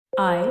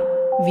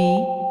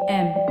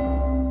IVM.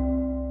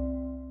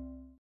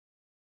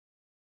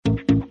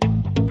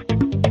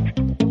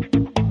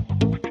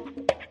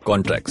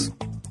 Contracts,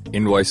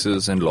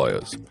 invoices and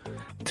lawyers.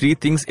 Three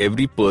things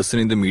every person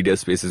in the media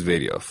space is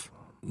wary of.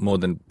 More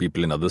than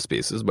people in other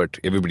spaces, but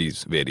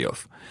everybody's wary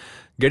of.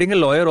 Getting a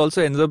lawyer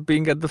also ends up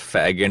being at the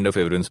fag end of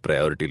everyone's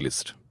priority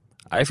list.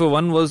 I, for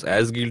one, was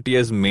as guilty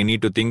as many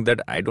to think that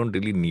I don't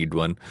really need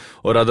one,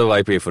 or rather,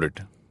 why pay for it?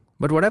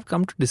 But what I've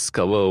come to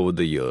discover over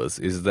the years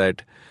is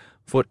that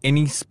for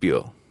any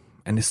sphere,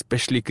 and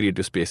especially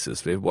creative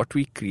spaces, where what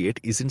we create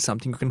isn't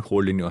something you can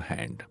hold in your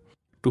hand,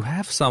 to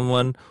have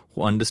someone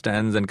who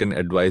understands and can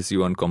advise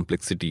you on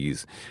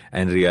complexities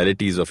and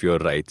realities of your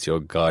rights,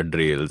 your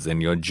guardrails,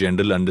 and your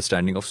general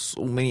understanding of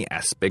so many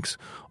aspects,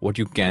 what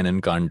you can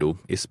and can't do,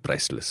 is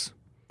priceless.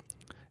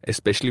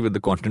 Especially with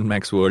the Content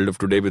Max world of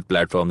today, with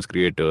platforms,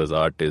 creators,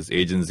 artists,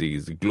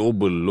 agencies,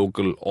 global,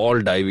 local, all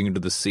diving into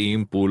the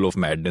same pool of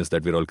madness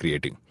that we're all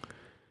creating.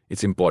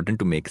 It's important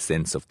to make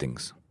sense of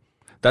things.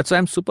 That's why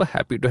I'm super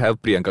happy to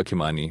have Priyanka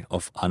Khimani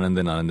of Anand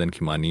and Anand &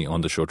 Khimani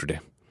on the show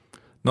today.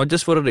 Not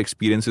just for her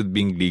experience with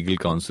being legal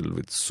counsel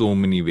with so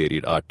many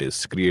varied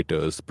artists,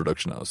 creators,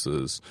 production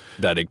houses,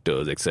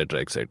 directors,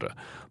 etc.,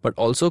 but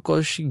also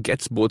because she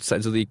gets both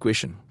sides of the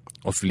equation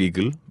of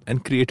legal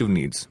and creative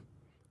needs.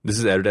 This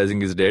is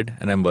Advertising is Dead,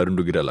 and I'm Varun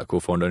Dugirala,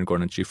 co-founder and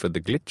content-chief at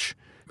The Glitch.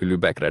 We'll be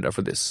back right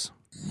after this.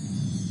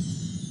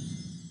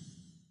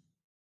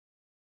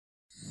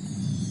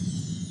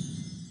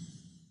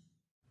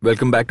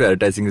 Welcome back to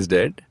Advertising is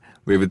Dead.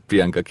 We're with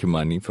Priyanka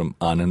Khimani from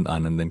Anand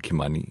 &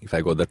 Khimani. If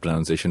I got that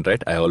pronunciation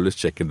right, I always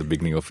check at the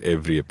beginning of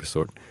every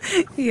episode.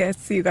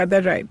 Yes, you got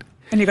that right.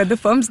 And you got the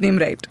firm's name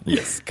right.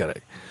 Yes,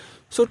 correct.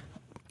 So,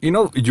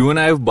 you and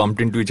I have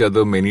bumped into each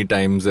other many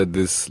times at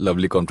this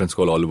lovely conference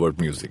called All About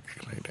Music.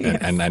 Right? Yes.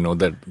 And I know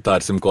that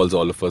Tarsim calls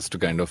all of us to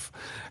kind of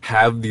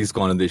have these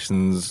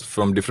conversations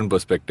from different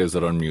perspectives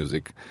around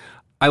music.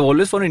 I've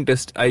always found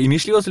I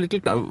initially was a little,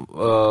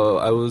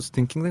 I was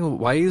thinking, like,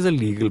 why is a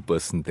legal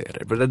person there?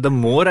 But the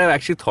more I've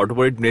actually thought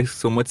about it, it makes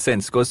so much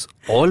sense, because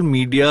all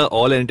media,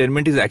 all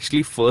entertainment is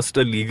actually first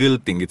a legal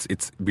thing.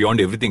 It's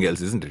beyond everything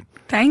else, isn't it?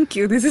 Thank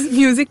you. This is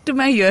music to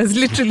my ears,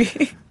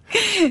 literally.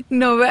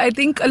 No, but I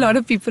think a lot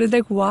of people is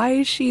like, why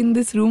is she in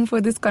this room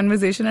for this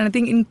conversation? And I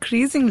think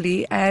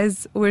increasingly,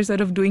 as we're sort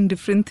of doing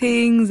different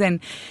things and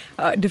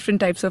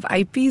different types of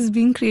IPs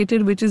being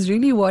created, which is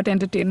really what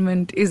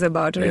entertainment is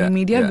about, or any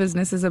media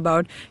business is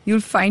about, you'll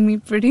find me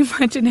pretty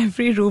much in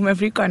every room,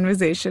 every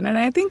conversation. And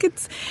I think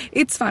it's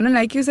fun. And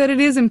like you said,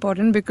 it is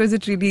important because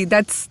it really,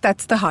 that's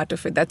the heart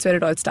of it. That's where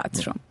it all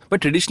starts from.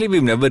 But traditionally,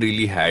 we've never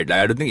really had,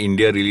 I don't think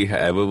India really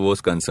ever was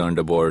concerned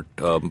about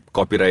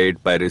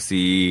copyright,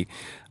 piracy,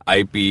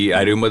 IP.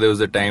 I remember there was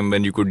a time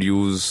when you could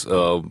use,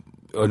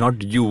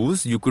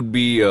 you could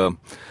be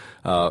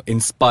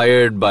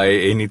inspired by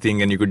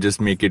anything and you could just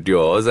make it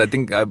yours. I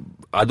think,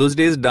 are those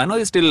days done, or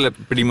is still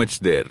pretty much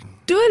there?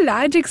 To a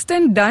large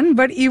extent done,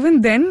 but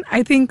even then,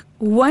 I think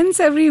once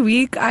every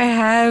week I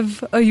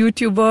have a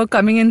YouTuber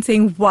coming and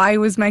saying, why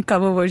was my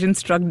cover version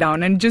struck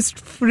down? And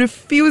just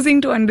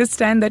refusing to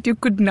understand that you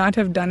could not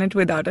have done it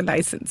without a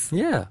license.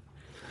 Yeah.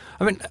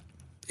 I mean,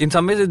 in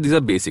some ways, these are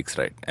basics,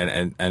 right?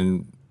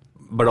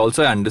 But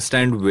also I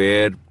understand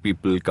where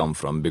people come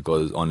from,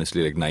 because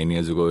honestly, like 9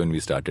 years ago when we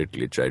started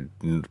Glitch,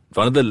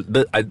 one of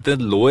the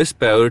lowest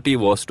priority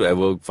was to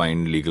ever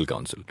find legal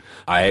counsel.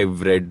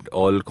 I've read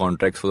all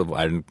contracts for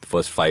the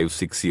first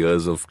 5-6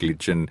 years of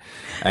Glitch, and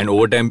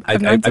over time, I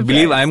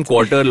believe I'm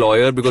quarter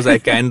lawyer because I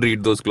can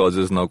read those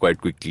clauses now quite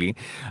quickly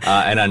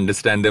and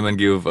understand them and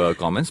give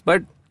comments.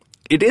 But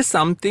it is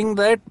something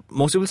that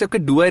most people say, okay,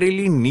 do I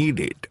really need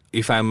it?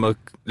 If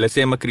let's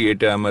say I'm a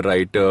creator, I'm a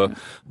writer,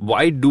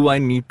 why do I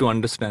need to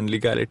understand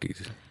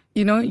legalities?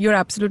 You're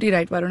absolutely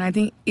right, Varun. I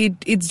think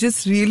it's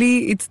just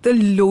really, it's the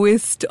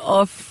lowest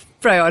of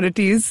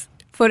priorities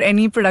for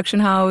any production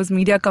house,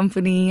 media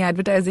company,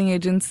 advertising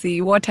agency,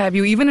 what have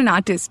you, even an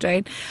artist,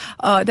 right?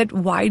 That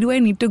why do I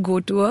need to go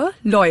to a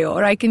lawyer?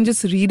 Or I can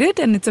just read it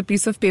and it's a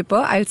piece of paper,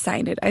 I'll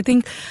sign it. I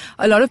think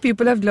a lot of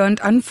people have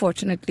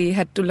unfortunately,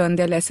 had to learn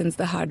their lessons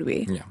the hard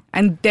way. Yeah.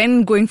 And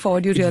then going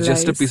forward, you realize...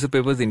 Just a piece of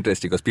paper is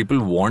interesting because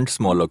people want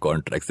smaller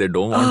contracts. They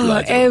don't want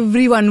larger.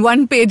 Everyone,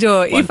 one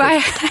pager. If I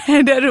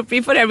had a rupee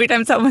for every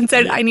time someone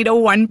said, I need a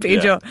one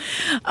pager.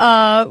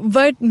 Yeah.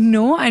 But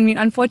no, I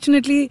mean,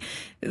 fortunately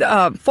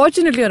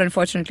or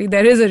unfortunately,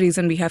 there is a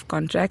reason we have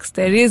contracts.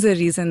 There is a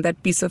reason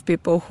that piece of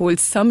paper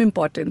holds some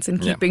importance in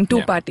keeping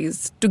two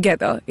parties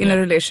together in a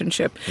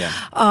relationship. Yeah.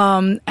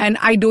 And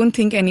I don't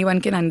think anyone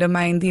can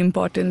undermine the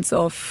importance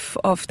of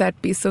that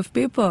piece of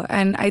paper.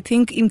 And I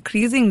think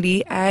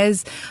increasingly,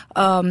 as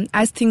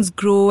things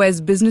grow,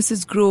 as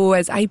businesses grow,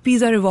 as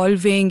IPs are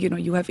evolving,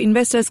 you have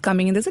investors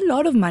coming in. There's a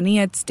lot of money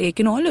at stake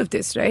in all of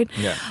this, right?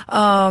 Yeah.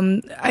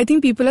 I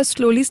think people are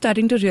slowly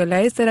starting to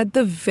realize that at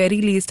the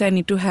very least, I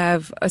need to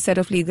have a set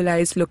of legal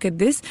eyes look at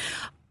this.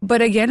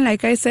 But again,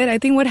 like I said, I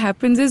think what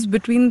happens is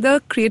between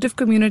the creative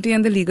community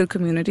and the legal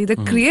community, the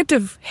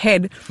creative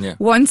head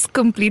wants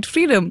complete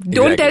freedom.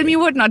 Don't tell me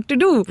what not to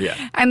do. Yeah.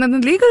 And then the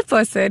legal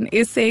person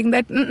is saying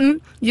that,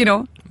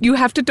 you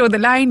have to toe the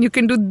line. You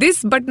can do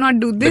this, but not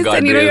do this.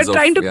 And you're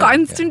trying to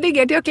constantly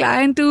get your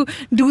client to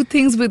do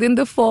things within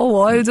the four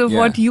walls of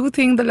what you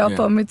think the law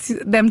permits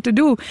them to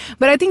do.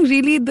 But I think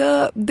really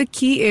the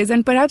key is,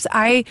 and perhaps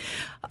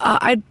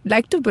I'd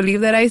like to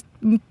believe that I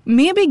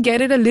maybe get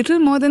it a little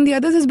more than the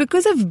others, is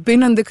because I've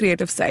been on the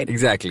creative side.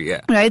 Exactly,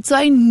 yeah. Right? So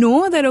I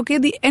know that, okay,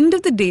 the end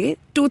of the day,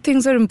 two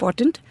things are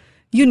important.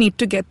 You need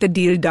to get the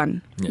deal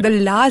done. Yeah. The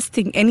last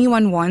thing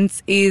anyone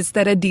wants is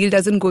that a deal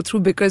doesn't go through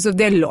because of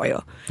their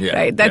lawyer. Yeah.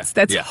 Right? That's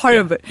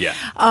horrible. Yeah.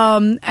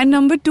 And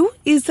number two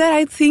is that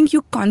I think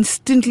you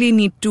constantly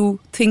need to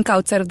think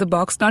outside of the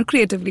box, not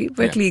creatively,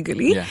 but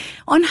legally,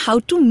 on how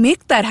to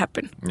make that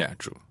happen. Yeah,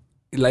 true.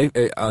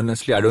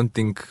 Honestly, I don't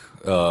think.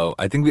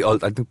 I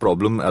think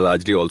problem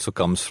largely also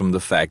comes from the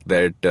fact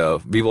that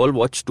we've all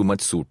watched too much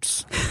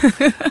Suits.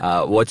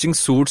 Watching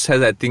Suits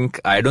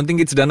I don't think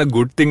it's done a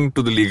good thing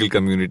to the legal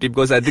community,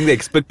 because I think the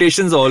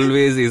expectations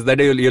always is that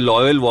your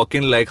lawyer will walk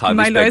in like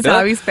Harvey Specter. My lawyer is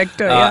Harvey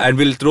Specter, and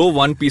will throw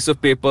one piece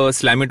of paper,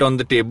 slam it on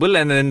the table,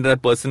 and then the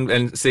person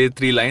and say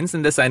 3 lines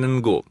and they sign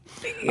and go.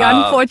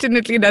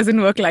 Unfortunately, it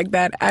doesn't work like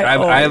that at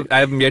all.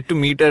 I've yet to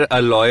meet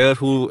a lawyer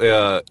who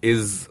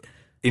is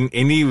in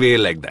any way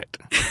like that.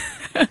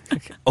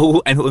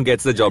 And who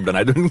gets the job done.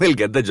 I don't think they'll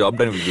get the job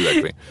done if we do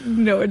that way.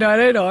 No, not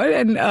at all.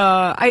 And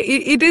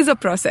it is a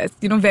process.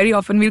 Very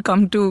often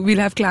we'll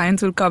have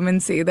clients who'll come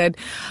and say that,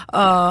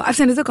 I've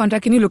sent us a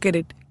contract, can you look at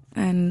it?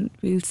 And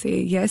we'll say,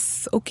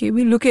 yes, okay,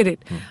 we'll look at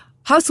it.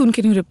 How soon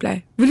can you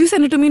reply? Will you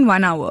send it to me in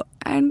 1 hour?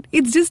 And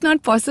it's just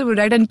not possible,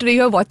 right? And today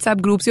you have WhatsApp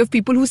groups. You have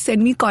people who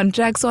send me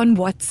contracts on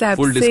WhatsApp.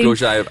 Full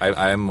disclosure,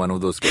 I am one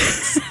of those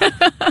clients.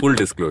 Full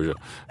disclosure.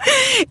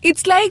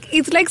 It's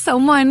like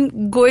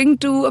someone going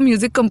to a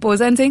music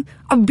composer and saying,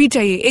 "Abhi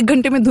chahiye, 1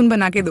 ghante mein dhun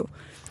bana ke do."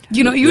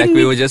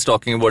 We were just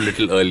talking about a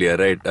little earlier,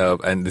 right?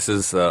 And this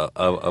is a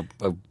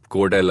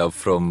quote I love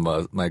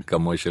from my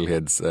commercial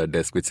head's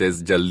desk, which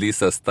says, "Jaldi,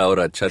 sasta aur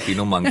acha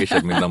tino मांग के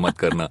शर्मिंदा मत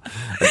करना."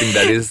 I think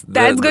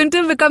that's going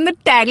to become the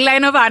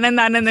tagline of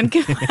Anand and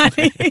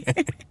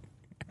Kimani.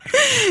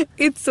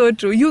 It's so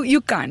true.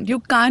 You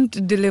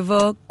can't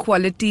deliver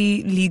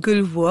quality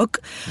legal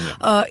work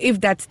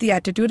if that's the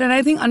attitude. And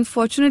I think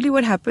unfortunately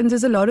what happens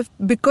is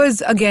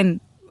because again,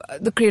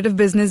 the creative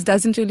business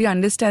doesn't really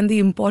understand the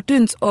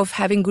importance of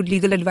having good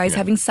legal advice,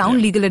 having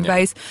sound legal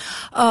advice.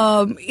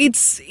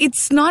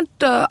 It's not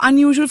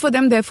unusual for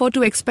them, therefore,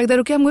 to expect that,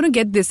 okay, I'm going to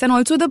get this. And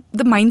also the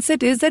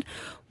mindset is that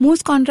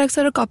most contracts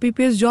are a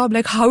copy-paste job.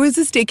 Like, how is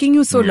this taking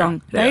you so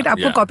long, right?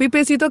 Aapko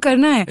copy-paste hi to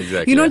karna hai.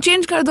 Exactly,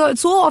 change kar do.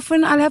 So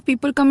often I'll have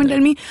people come and tell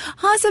me,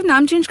 sir,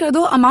 naam change kar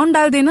do, amount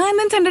dal dena, and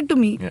then send it to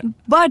me. Yeah.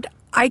 But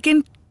I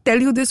can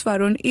tell you this,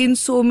 Varun, in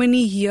so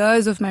many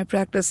years of my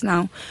practice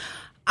now,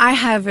 I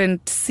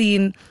haven't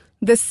seen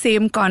the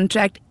same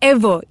contract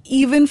ever,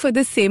 even for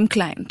the same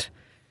client.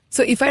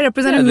 So if I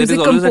represent a music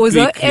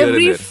composer,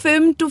 every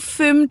film to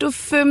film to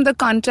film, the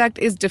contract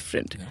is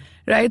different. Yeah.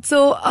 Right?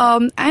 So,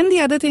 and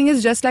the other thing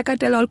is, just like I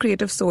tell all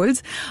creative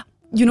souls,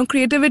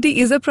 creativity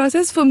is a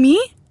process. For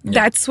me,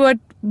 that's what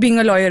being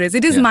a lawyer is.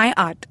 It is my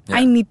art. Yeah.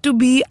 I need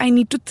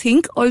to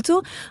think.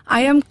 Also,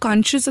 I am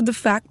conscious of the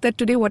fact that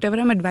today, whatever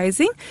I'm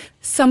advising,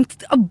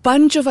 a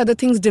bunch of other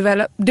things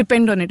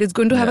depend on it. It's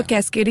going to have a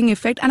cascading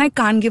effect, and I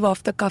can't give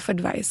off the cuff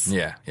advice.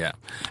 Yeah.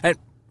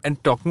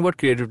 And talking about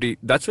creativity,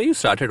 that's where you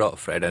started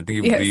off, right? I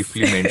think you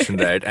briefly mentioned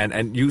that.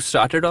 And you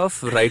started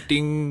off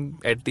writing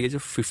at the age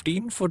of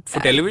 15 for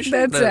television?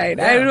 That's right.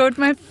 Yeah. I wrote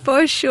my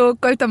first show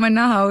called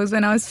Tamanna House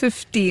when I was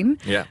 15.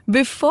 Yeah.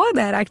 Before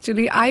that,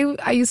 actually,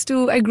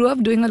 I grew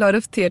up doing a lot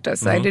of theatre.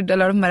 So I did a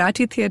lot of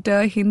Marathi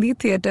theatre, Hindi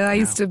theatre. I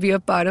used to be a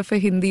part of a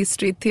Hindi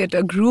street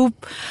theatre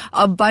group.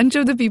 A bunch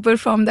of the people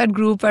from that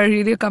group are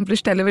really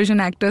accomplished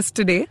television actors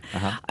today.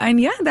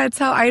 And that's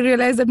how I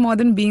realized that more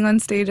than being on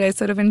stage, I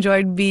sort of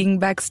enjoyed being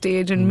backstage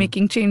and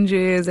making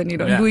changes and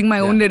doing my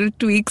own little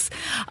tweaks.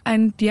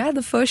 And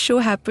the first show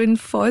happened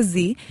for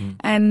Zee.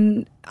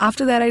 And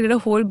after that, I did a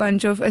whole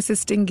bunch of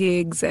assisting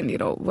gigs and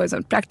was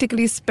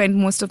practically spent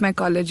most of my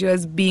college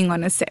years being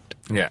on a set.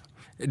 Yeah.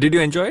 Did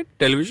you enjoy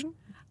television?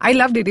 I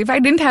loved it. If I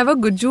didn't have a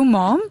Gujju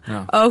mom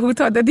who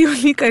thought that the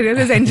only career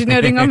is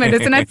engineering or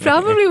medicine, I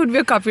probably would be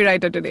a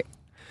copywriter today.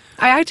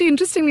 I actually,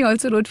 interestingly,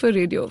 also wrote for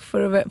radio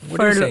for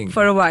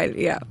a while.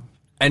 Yeah.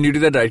 And you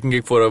did that writing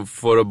gig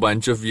for a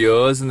bunch of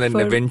years, and then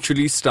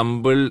eventually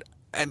stumbled.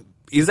 And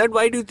is that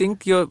why do you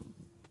think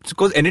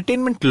because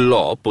entertainment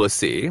law per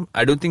se,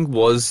 I don't think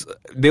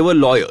they were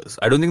lawyers.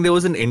 I don't think there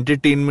was an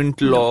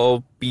entertainment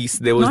law piece.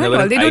 There was never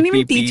an IP piece. They don't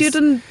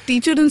even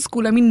teach it in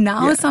school. I mean,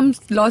 now some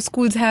law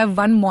schools have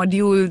one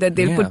module that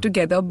they'll put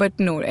together, but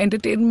no,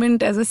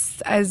 entertainment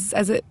as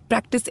a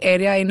practice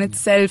area in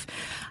itself,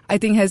 I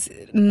think has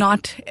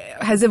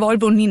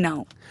evolved only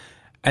now.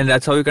 And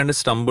that's how you kind of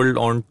stumbled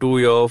onto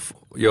your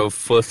your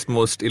first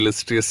most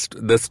illustrious,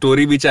 the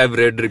story which I've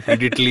read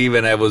repeatedly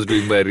when I was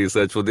doing my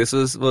research for this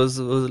was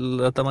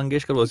Lata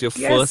Mangeshkar was your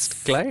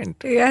first client.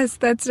 Yes,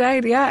 that's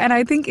right. Yeah, and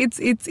I think it's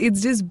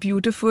just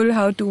beautiful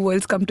how two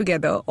worlds come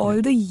together.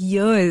 All the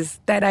years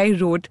that I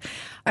wrote,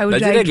 I would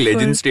That's write like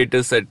legend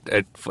status at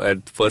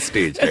first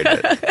stage,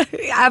 right?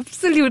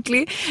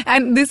 Absolutely.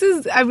 And this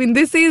is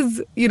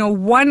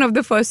one of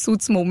the first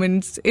Suits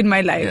moments in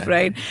my life,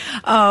 right?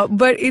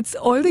 But it's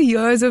all the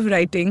years of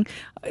writing,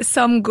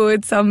 some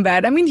good, some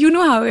bad. I mean, you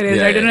know how it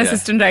is, right? You're an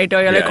assistant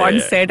writer, you're on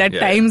set at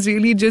times,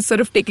 really just sort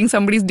of taking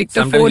somebody's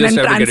dictaphone and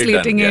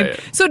translating it.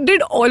 So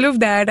did all of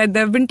that, and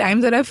there have been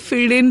times that I've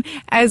filled in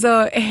as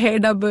a hair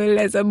double,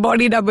 as a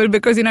body double,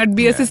 because I'd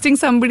be assisting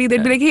somebody,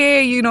 they'd be like,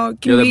 hey,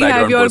 can we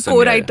have your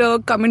co-writer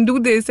come and do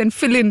this and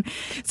fill in?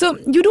 So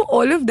you do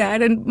all of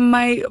that, and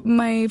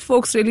my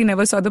folks really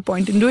never saw the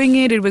point in doing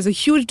it. It was a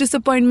huge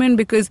disappointment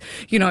because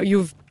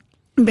you've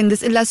been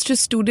this illustrious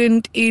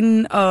student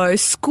in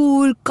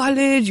school,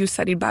 college, you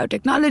studied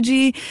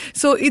biotechnology.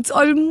 So it's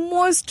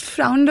almost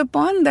frowned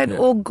upon that,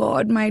 oh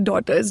God, my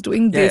daughter is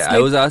doing this. I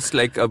was asked,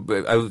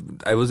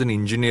 I was an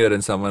engineer,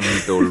 and someone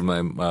told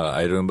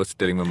I remember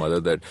telling my mother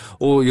that,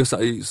 oh, your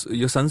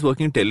son's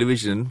working in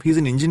television. He's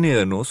an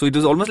engineer, no? So it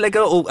was almost like,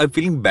 I'm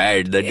feeling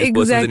bad that this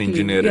person's an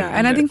engineer. Yeah,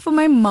 and I think for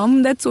my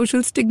mum, that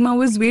social stigma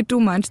was way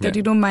too much that,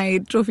 my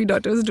trophy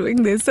daughter is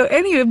doing this. So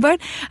anyway, but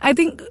I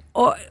think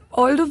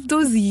all of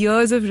those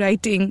years of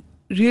writing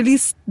really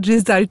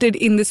resulted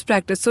in this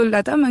practice. So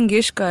Lata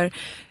Mangeshkar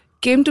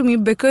came to me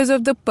because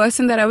of the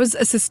person that I was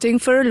assisting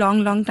for a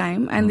long, long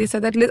time. And they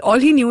said that all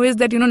he knew is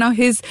that, now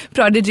his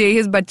prodigy,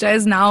 his bacha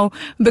has now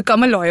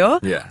become a lawyer,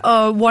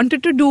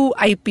 wanted to do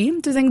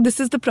IP. So saying,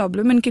 this is the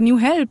problem and can you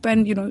help?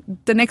 And,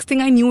 the next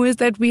thing I knew is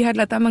that we had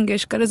Lata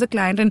Mangeshkar as a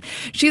client, and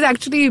she's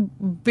actually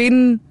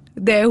been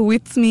there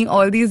with me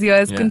all these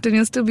years,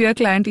 continues to be a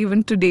client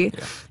even today.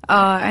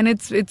 And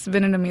it's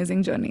been an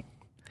amazing journey.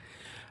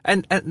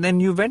 And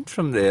then you went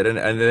from there,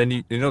 and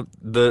then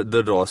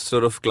the roster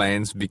of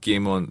clients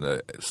became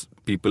on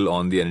people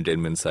on the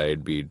entertainment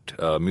side, be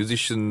it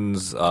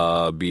musicians,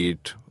 be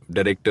it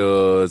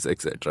directors,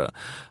 etc.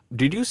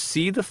 Did you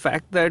see the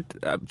fact that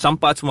some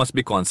parts must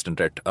be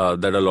constant, right?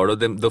 That a lot of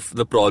them,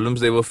 the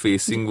problems they were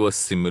facing were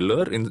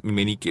similar in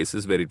many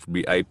cases, where it would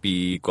be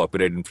IP,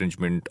 copyright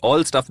infringement,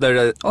 all stuff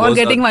that or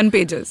getting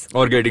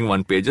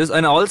one-pagers,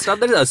 and all stuff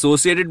that is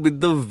associated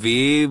with the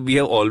way we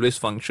have always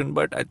functioned.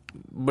 But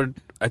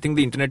I think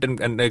the internet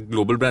and the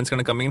global brands kind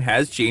of coming in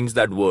has changed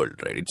that world,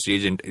 right? It's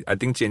changed, and I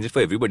think changes for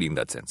everybody in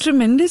that sense.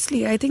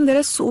 Tremendously. I think there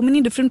are so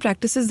many different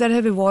practices that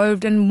have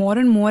evolved, and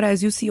more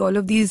as you see all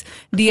of these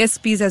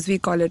DSPs, as we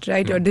call it,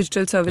 right? Your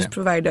digital service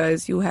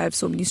providers, you have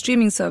so many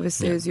streaming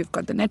services, you've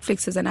got the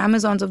Netflixes and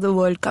Amazons of the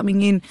world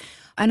coming in.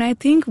 And I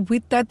think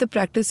with that, the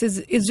practice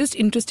is just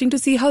interesting to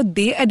see how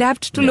they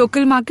adapt to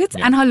local markets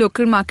and how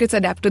local markets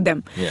adapt to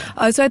them.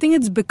 So I think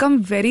it's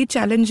become very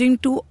challenging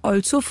to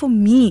also for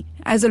me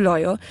as a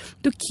lawyer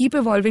to keep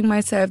evolving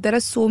myself. There are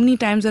so many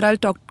times that I'll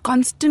talk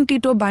constantly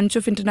to a bunch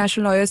of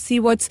international lawyers, see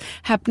what's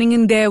happening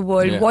in their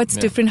world, what's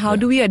different, how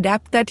do we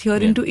adapt that here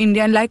into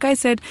India. And like I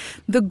said,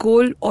 the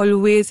goal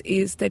always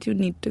is that you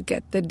need to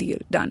get the deal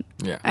done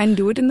and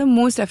do it in the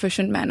most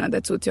efficient manner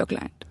that suits your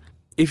client.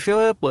 If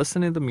you're a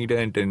person in the media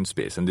and entertainment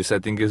space, and this I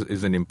think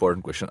is an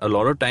important question, a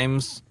lot of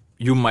times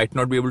you might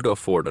not be able to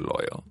afford a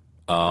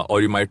lawyer, or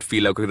you might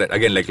feel like that,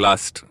 again, like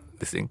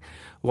this thing.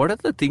 What are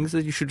the things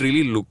that you should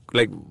really look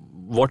like?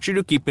 What should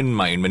you keep in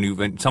mind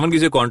when someone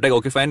gives you a contact?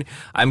 Okay, fine,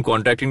 I'm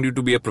contacting you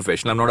to be a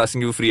professional. I'm not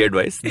asking you free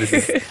advice.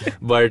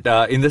 But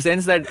in the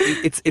sense that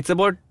it's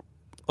about,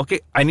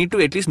 okay, I need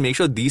to at least make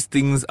sure these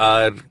things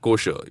are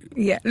kosher.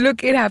 Yeah,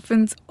 look, it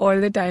happens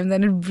all the time.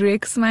 Then it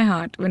breaks my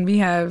heart when we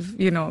have,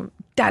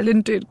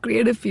 talented,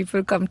 creative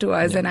people come to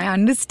us, and I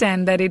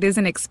understand that it is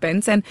an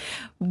expense, and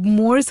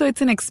more so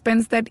it's an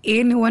expense that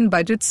A, no one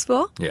budgets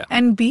for,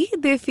 and B,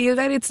 they feel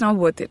that it's not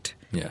worth it.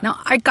 Now,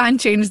 I can't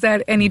change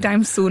that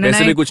anytime soon. And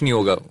kuch nahi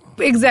hoga.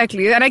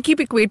 Exactly. And I keep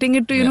equating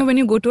it to, when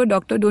you go to a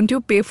doctor, don't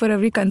you pay for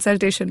every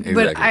consultation?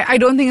 Exactly. But I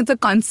don't think it's a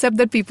concept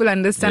that people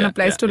understand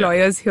applies to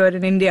lawyers here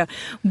in India.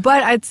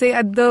 But I'd say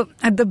at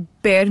the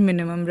bare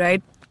minimum,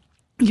 right?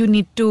 You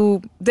need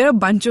to, there are a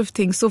bunch of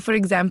things. So for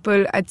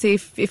example, I'd say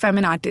if I'm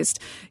an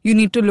artist, you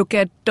need to look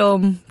at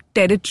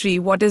territory.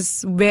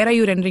 Where are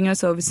you rendering your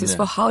services?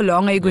 For how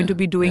long are you going to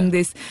be doing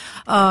this?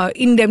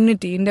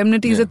 Indemnity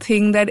is a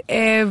thing that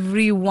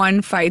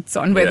everyone fights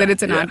on, whether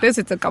it's an artist,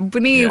 it's a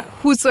company,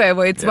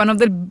 whosoever. It's one of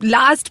the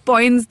last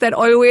points that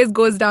always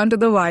goes down to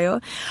the wire.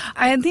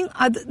 I think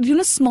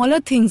smaller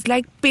things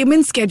like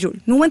payment schedule.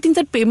 No one thinks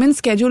that payment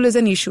schedule is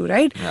an issue,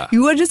 right?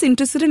 You are just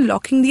interested in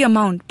locking the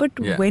amount, but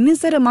when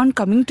is that amount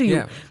coming to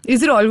you?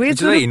 Is it always going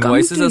to come to you?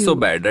 Invoices are so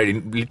bad, right?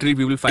 Literally,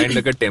 people find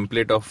like a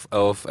template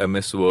of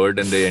MS Word,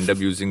 and they end up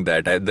using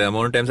that. The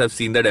amount of times I've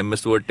seen that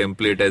MS Word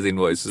template as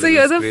invoices. So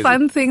here's a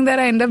fun thing that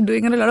I end up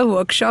doing in a lot of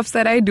workshops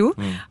that I do,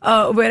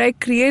 where I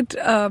create.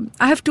 I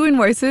have 2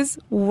 invoices.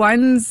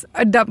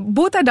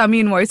 Both are dummy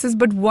invoices,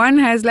 but one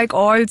has like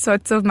all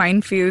sorts of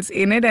minefields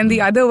in it, and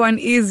the other one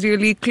is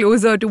really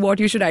closer to what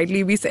you should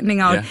ideally be sending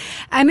out. Yeah.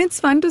 And it's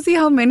fun to see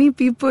how many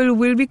people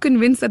will be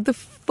convinced that the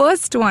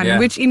first one,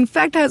 which in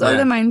fact has all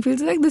the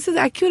minefields, like this is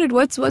accurate.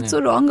 What's so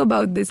wrong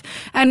about this?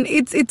 And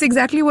it's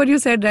exactly what you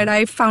said, right?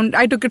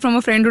 I took it from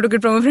a friend who took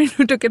it from a friend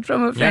who took it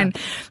from a friend.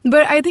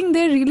 But I think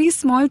they're really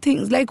small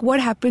things, like what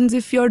happens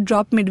if you're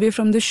dropped midway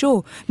from the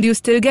show? Do you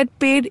still get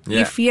paid?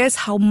 If yes,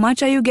 how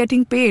much are you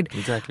getting paid?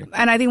 Exactly.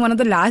 And I think one of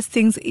the last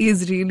things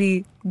is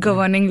really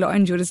governing law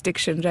and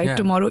jurisdiction, right?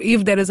 Tomorrow,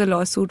 if there is a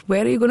lawsuit,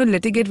 where are you going to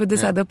litigate with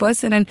this other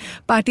person? And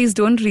parties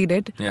don't read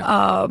it.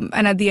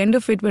 And at the end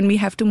of it, when we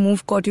have to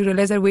move court, you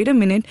realize that, wait a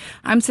minute,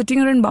 I'm sitting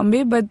here in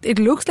Bombay, but it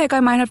looks like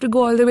I might have to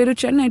go all the way to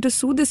Chennai to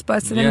sue this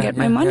person and get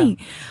my money.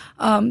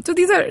 So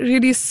these are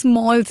really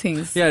small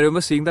things. Yeah, I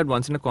remember seeing that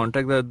once in a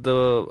contract that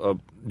the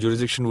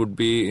jurisdiction would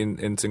be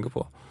in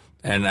Singapore.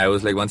 And I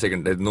was like, 1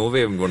 second, there's no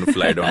way I'm going to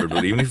fly down to do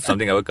it, even if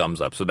something ever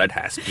comes up. So that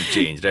has to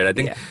change, right? I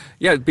think,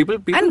 people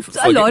and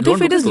a lot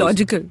of it is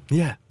logical.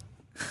 Yeah.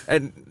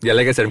 And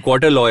like I said, I'm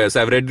quarter lawyer,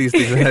 so I've read these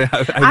things.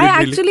 I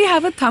actually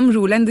have a thumb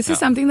rule, and this is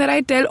something that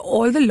I tell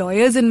all the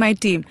lawyers in my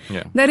team,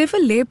 that if a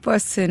lay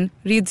person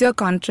reads your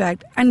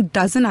contract and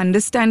doesn't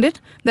understand it,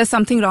 there's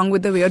something wrong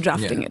with the way you're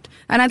drafting it.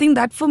 And I think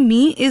that for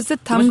me is the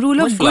thumb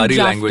rule of good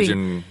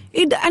drafting.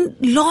 And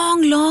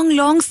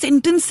long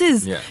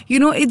sentences. You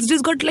know, it's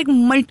just got like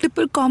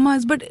multiple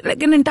commas, but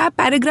like an entire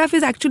paragraph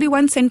is actually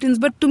one sentence.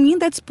 But to me,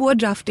 that's poor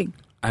drafting.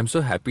 I'm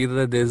so happy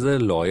that there's a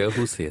lawyer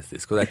who says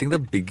this, because I think the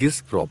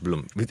biggest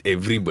problem with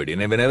everybody,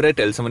 and whenever I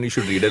tell someone you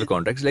should read a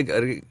contract, it's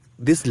like,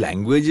 this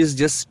language is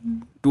just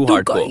too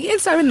hardcore.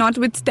 Yes, I mean,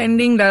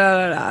 notwithstanding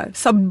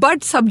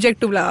but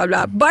subject to blah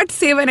blah, but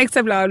save and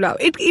accept blah blah.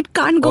 It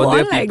can't go on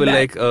like that.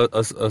 There are people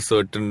like a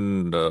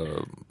certain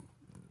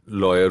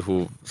lawyer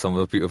who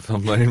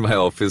someone in my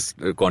office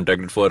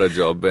contacted for a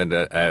job and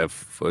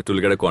to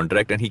look at a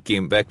contract, and he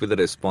came back with a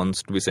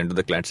response to be sent to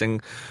the client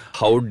saying,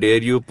 how dare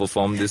you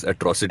perform this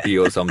atrocity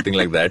or something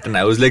like that. And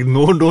I was like,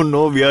 no,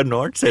 we are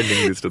not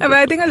sending this to them.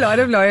 I think a lot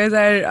of lawyers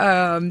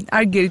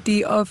are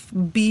guilty of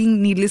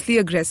being needlessly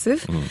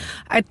aggressive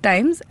at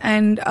times,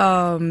 and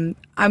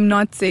I'm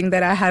not saying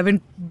that I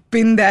haven't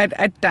been that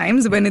at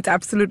times when it's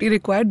absolutely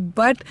required.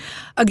 But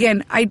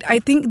again, I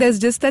think there's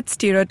just that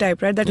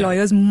stereotype, right? That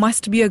lawyers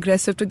must be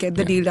aggressive to get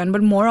the deal done.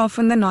 But more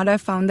often than not,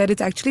 I've found that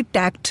it's actually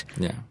tact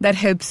that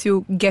helps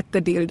you get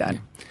the deal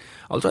done.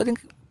 Also, I think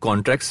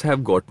contracts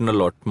have gotten a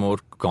lot more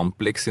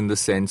complex in the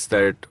sense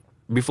that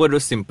before it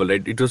was simple,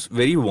 right? It was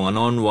very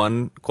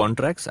one-on-one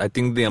contracts. I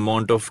think the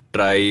amount of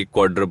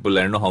quadruple,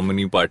 I don't know how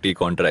many party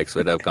contracts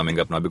that are coming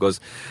up now,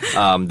 because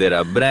there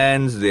are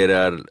brands, there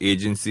are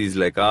agencies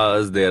like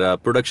ours, there are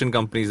production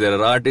companies, there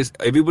are artists.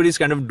 Everybody's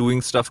kind of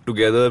doing stuff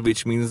together,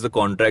 which means the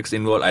contracts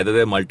involve either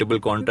they're multiple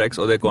contracts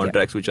or they're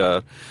contracts which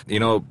are,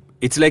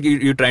 it's like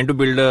you're trying to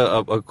build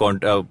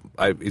would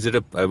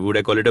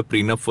I call it a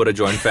prenup for a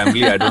joint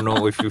family? I don't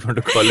know if you want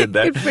to call it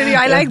that.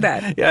 I like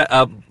that.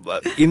 Yeah.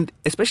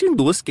 Especially in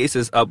those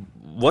cases,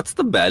 what's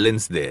the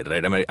balance there,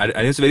 right? I mean, I know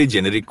it's a very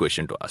generic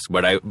question to ask,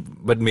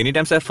 but many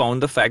times I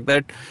found the fact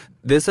that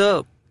there's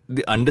the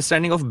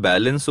understanding of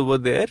balance over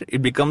there,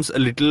 it becomes a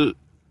little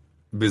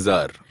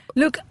bizarre.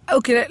 Look,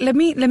 okay, let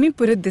me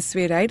put it this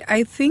way, right?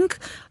 I think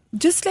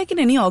just like in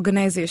any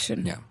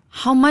organization,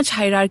 how much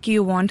hierarchy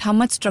you want, how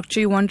much structure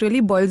you want really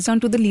boils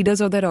down to the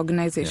leaders of that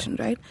organization,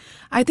 right?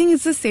 I think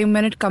it's the same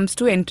when it comes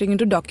to entering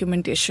into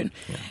documentation.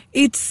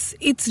 It's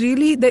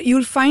really that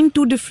you'll find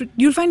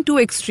two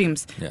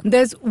extremes.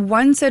 There's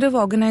one set of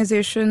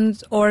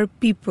organizations or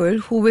people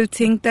who will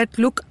think that,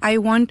 look, I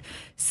want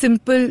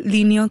simple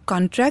linear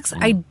contracts.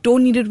 I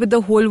don't need it with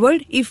the whole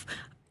world. If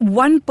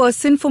one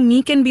person for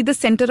me can be the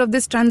center of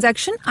this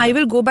transaction, I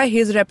will go by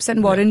his reps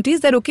and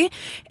warranties that, okay,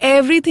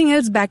 everything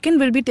else back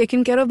end will be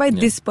taken care of by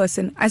this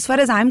person. As far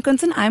as I'm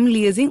concerned, I'm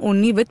liaising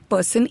only with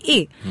person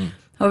A.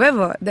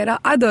 However, there are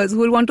others who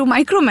will want to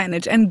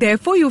micromanage, and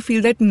therefore you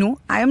feel that, no,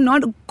 I am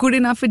not good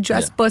enough with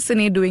just person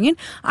A doing it.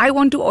 I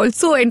want to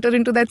also enter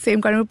into that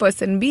same kind of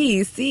person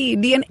B, C,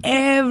 D, and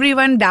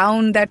everyone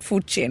down that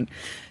food chain.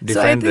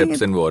 Define reps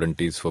and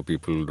warranties for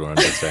people who don't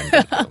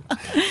understand.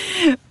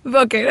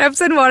 Okay, reps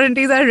and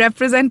warranties are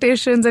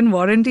representations and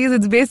warranties.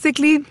 It's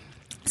basically,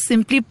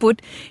 simply put,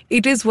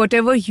 it is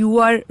whatever you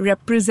are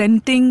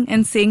representing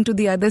and saying to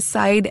the other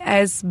side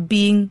as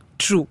being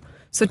true.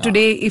 So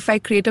today, if I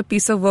create a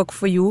piece of work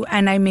for you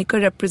and I make a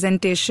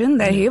representation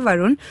that, hey,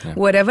 Varun,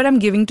 whatever I'm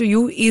giving to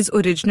you is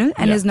original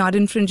and is not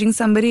infringing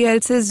somebody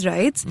else's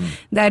rights,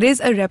 that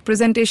is a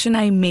representation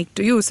I make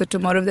to you. So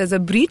tomorrow, if there's a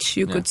breach,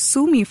 you could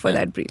sue me for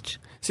that breach.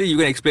 See, you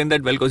can explain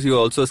that well because you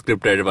also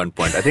script write at one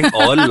point. I think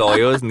all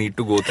lawyers need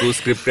to go through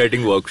script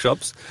writing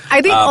workshops. I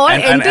think all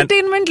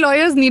entertainment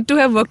lawyers need to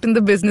have worked in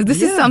the business.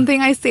 This is something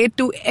I say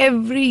to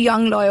every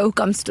young lawyer who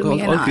comes to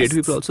me and all asks. creative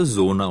people also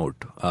zone out.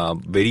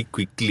 very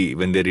quickly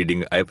when they're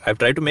reading. I've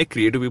tried to make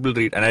creative people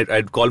read, and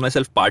I'd call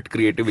myself part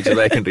creative, which is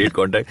why I can read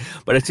contract.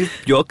 But actually,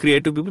 pure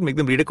creative people, make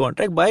them read a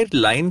contract. By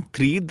line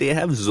 3, they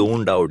have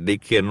zoned out. They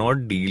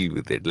cannot deal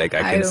with it. Like,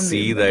 I can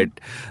see that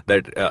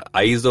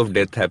eyes of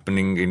death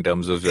happening in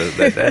terms of just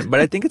that. But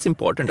I think it's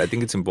important. I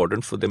think it's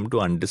important for them to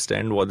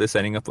understand what they're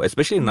signing up for,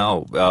 especially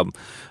now.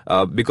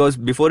 Because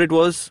before it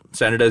was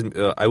standardized,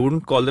 I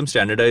wouldn't call them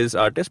standardized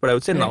artists, but I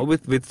would say now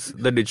with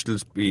the digital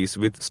piece,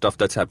 with stuff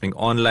that's happening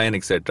online,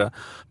 etc.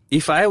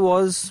 If I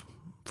was,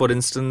 for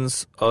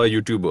instance, a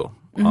YouTuber,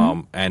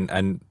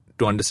 and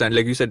to understand,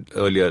 like you said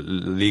earlier,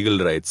 legal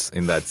rights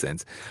in that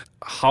sense,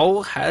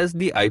 how has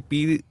the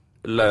IP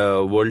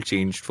world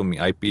changed for me,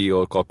 IP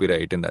or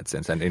copyright in that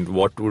sense, and in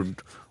what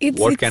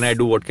can I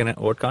do, what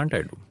can't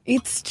I do?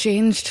 It's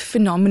changed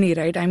phenomenally,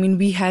 right? I mean,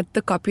 we had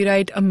the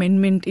copyright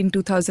amendment in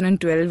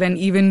 2012, and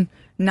even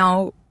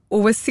now,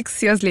 over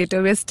 6 years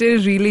later, we're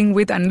still reeling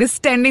with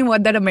understanding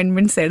what that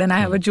amendment said. And I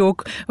have a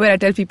joke where I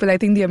tell people I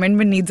think the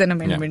amendment needs an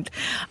amendment.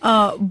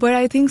 Yeah. But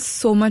I think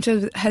so much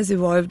has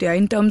evolved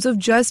in terms of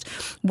just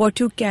what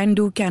you can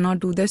do,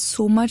 cannot do. There's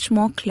so much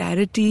more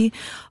clarity.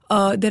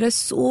 There are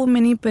so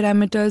many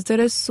parameters. There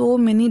are so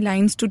many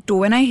lines to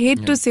toe. And I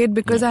hate to say it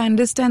because I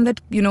understand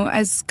that,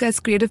 as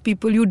creative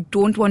people, you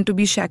don't want to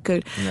be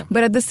shackled. Yeah.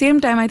 But at the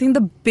same time, I think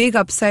the big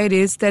upside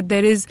is that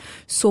there is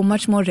so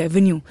much more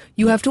revenue.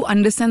 You have to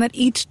understand that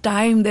each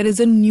time there is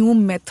a new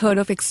method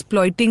of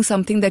exploiting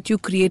something that you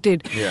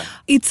created. Yeah.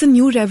 It's a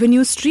new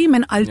revenue stream.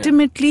 And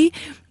ultimately,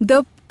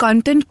 the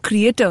content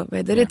creator,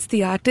 whether it's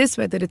the artist,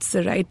 whether it's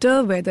the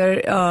writer,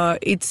 whether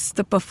it's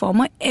the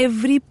performer,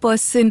 every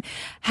person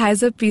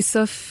gets a piece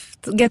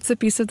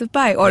of the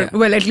pie, or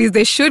well, at least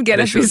they should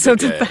get a piece of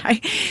the pie.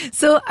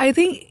 So I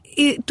think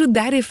to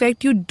that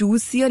effect, you do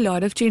see a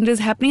lot of changes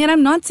happening. And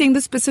I'm not saying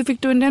this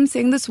specific to India, I'm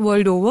saying this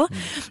world over.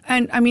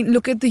 And I mean,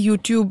 look at the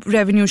YouTube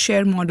revenue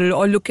share model,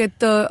 or look at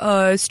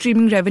the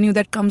streaming revenue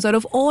that comes out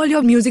of all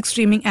your music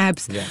streaming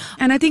apps. Yeah.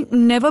 And I think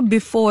never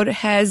before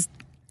has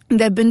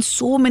there have been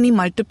so many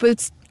multiple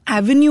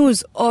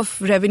avenues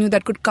of revenue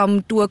that could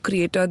come to a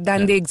creator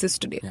than they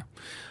exist today. Yeah.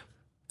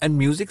 And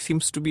music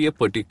seems to be a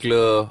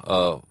particular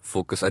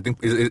focus. I think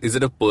is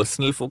it a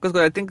personal focus?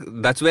 Because I think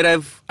that's where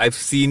I've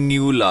seen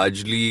you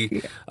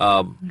largely.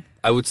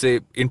 I would say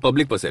in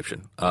public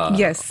perception,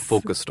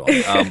 focused on.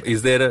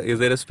 Is there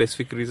a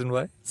specific reason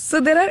why? So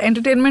there are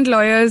entertainment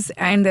lawyers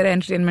and there are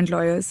entertainment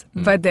lawyers,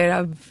 but there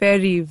are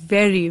very,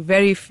 very,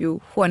 very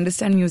few who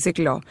understand music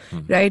law,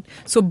 right?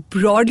 So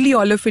broadly,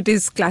 all of it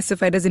is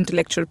classified as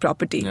intellectual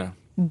property. Yeah.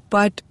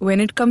 But when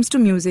it comes to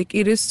music,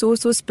 it is so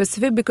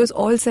specific because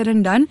all said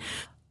and done,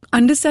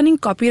 understanding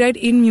copyright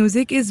in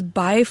music is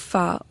by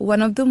far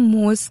one of the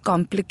most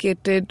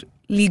complicated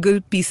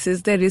legal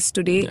pieces there is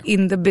today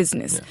in the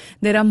business. Yeah.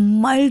 There are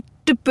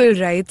multiple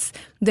rights.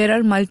 There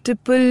are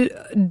multiple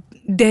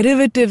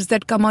derivatives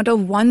that come out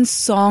of one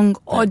song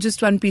or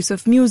just one piece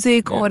of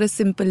music or a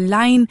simple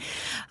line.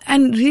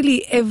 And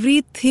really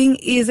everything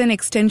is an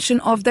extension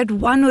of that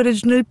one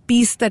original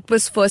piece that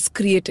was first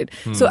created.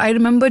 So I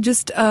remember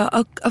just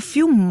a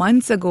few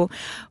months ago,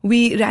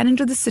 we ran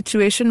into this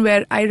situation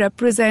where I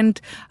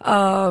represent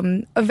a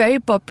very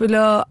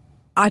popular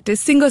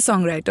artist,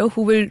 singer-songwriter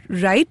who will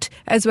write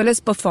as well as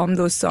perform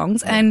those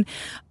songs. And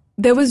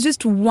there was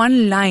just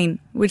one line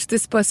which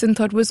this person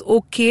thought was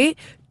okay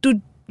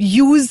to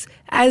use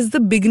as the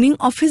beginning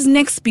of his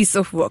next piece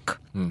of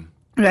work.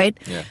 Right?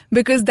 Yeah.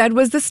 Because that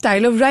was the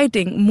style of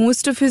writing.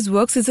 Most of his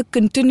works is a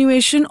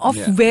continuation of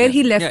where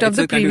he left off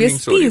the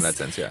previous piece. In that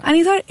sense, and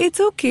he thought, it's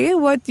okay,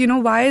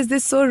 why is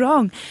this so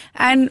wrong?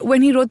 And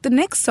when he wrote the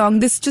next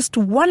song, this just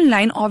one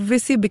line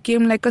obviously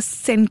became like a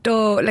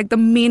center, like the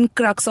main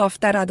crux of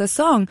that other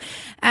song.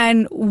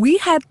 And we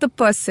had the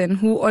person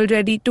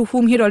to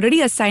whom he had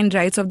already assigned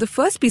rights of the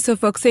first piece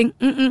of work saying,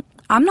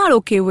 I'm not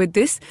okay with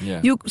this.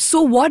 Yeah.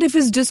 So what if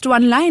it's just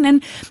one line?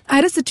 And I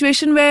had a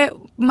situation where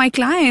my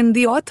client,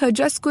 the author,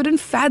 just couldn't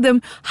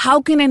fathom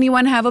how can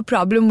anyone have a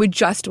problem with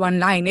just one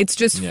line. It's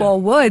just 4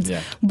 words.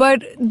 Yeah.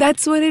 But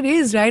that's what it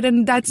is, right?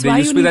 And that's why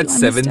you need to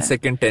understand. There used to be that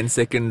 7-second,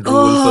 10-second rule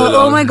for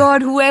long. Oh my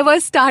God, whoever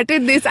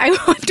started this, I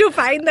want to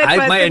find that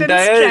person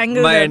and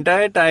strangle my them.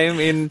 entire time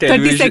in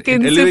television, 30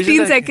 seconds,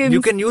 15 seconds.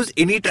 You can use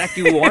any track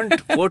you want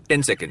for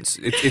 10 seconds.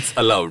 It's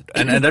allowed.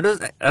 And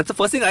that's the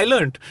first thing I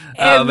learned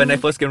when I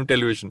first came to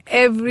television.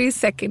 Every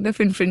second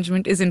of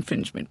infringement is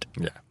infringement.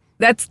 Yeah.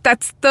 That's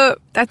the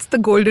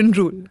golden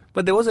rule.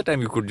 But there was a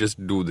time you could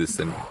just do this,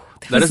 and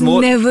there was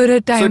never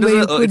a time where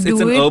you could do it. It's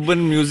an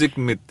urban music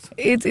myth.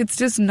 It's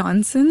just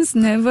nonsense.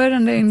 Never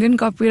under Indian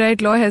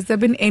copyright law has there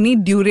been any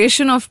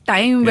duration of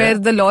time where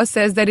the law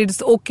says that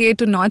it's okay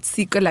to not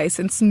seek a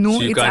license. No,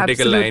 so you it's can't take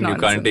a line,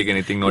 nonsense. You can't take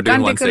anything, not you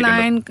even 1 second. You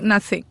can't take a line,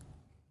 nothing.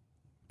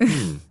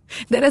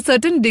 There are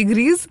certain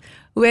degrees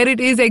where it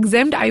is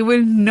exempt. I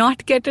will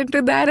not get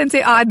into that and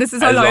say, this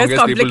is how lawyers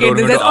complicate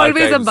this. There's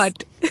always a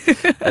but.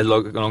 As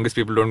long as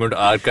people don't go to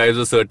archives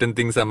of certain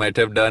things I might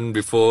have done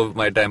before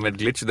my time at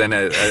Glitch, then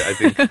I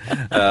think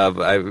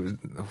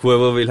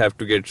whoever will have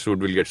to get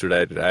sued will get sued.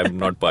 I'm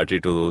not party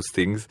to those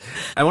things.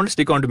 I want to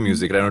stick on to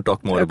music. I want to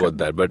talk more about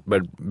that.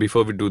 But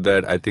before we do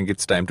that, I think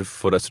it's time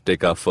for us to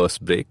take our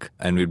first break,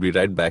 and we'll be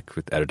right back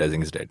with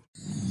Advertising is Dead.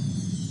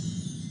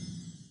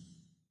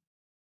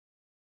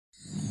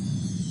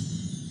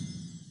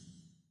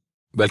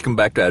 Welcome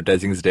back to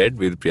Advertising is Dead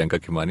with Priyanka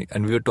Khimani,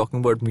 and we were talking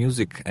about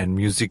music and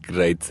music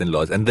rights and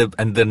laws and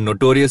the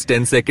notorious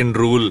 10-second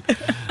rule.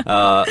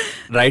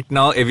 Right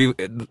now,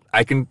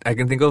 I can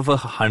think of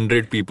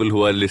 100 people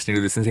who are listening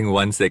to this and saying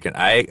 1 second.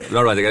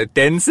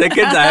 10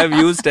 seconds. I have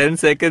used 10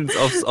 seconds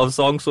of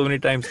songs so many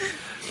times.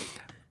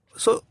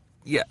 So.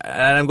 Yeah,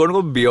 and I'm going to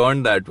go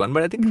beyond that one,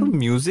 but I think for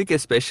music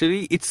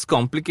especially, it's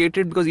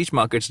complicated because each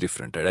market's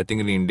different, right? I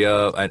think in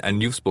India,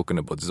 and you've spoken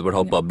about this, about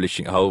how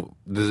publishing, how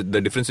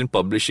the difference in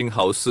publishing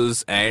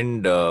houses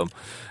and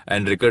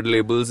record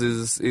labels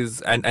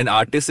and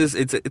artists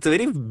it's a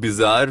very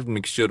bizarre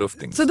mixture of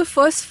things. So the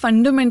first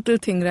fundamental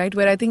thing, right,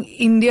 where I think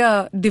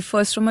India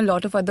differs from a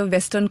lot of other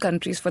Western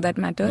countries for that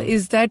matter,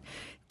 is that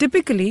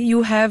typically,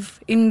 you have,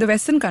 in the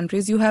Western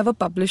countries, you have a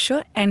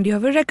publisher and you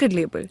have a record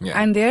label.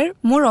 Yeah. And they're,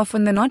 more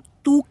often than not,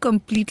 two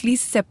completely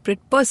separate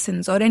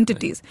persons or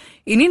entities.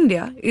 In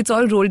India, it's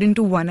all rolled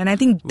into one. And I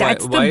think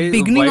that's the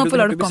beginning of a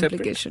lot of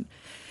complication.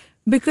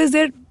 Because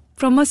they're,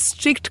 from a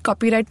strict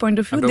copyright point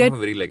of view,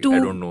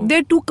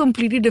 they're two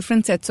completely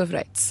different sets of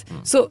rights.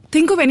 So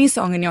think of any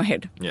song in your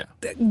head. Yeah.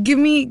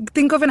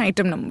 Think of an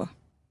item number.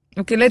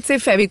 Okay, let's say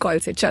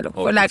Fevicol se chalo,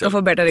 for lack of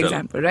a better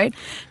example, right?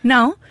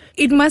 Now,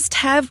 it must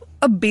have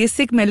a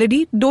basic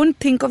melody. Don't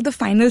think of the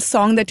final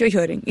song that you're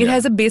hearing. It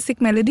has a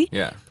basic melody.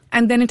 Yeah.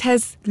 And then it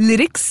has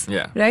lyrics,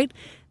 yeah. right?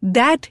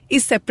 That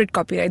is separate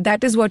copyright.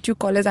 That is what you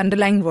call as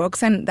underlying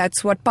works, and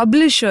that's what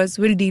publishers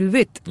will deal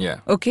with. Yeah.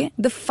 Okay?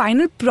 The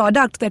final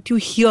product that you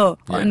hear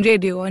on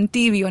radio, on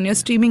TV, on your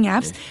streaming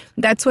apps,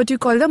 that's what you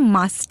call the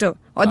master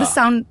or the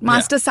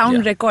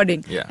sound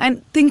recording. Yeah.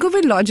 And think of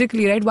it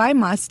logically, right? Why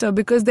master?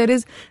 Because there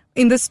is,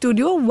 in the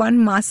studio,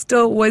 one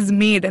master was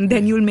made, and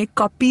then you'll make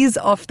copies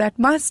of that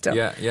master.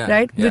 Right?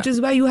 Yeah. Which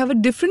is why you have a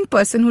different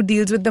person who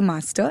deals with the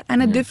master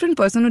and a different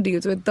person who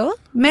deals with the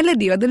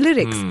melody or the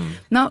lyrics.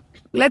 Now,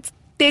 let's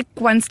take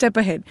one step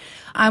ahead.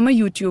 I'm a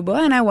YouTuber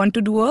and I want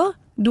to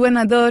do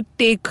another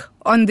take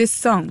on this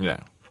song. Yeah.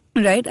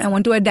 Right? I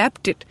want to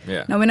adapt it.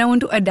 Yeah. Now, when I want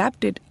to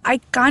adapt it, I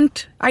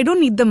don't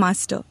need the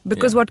master,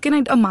 because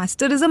a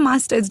master is a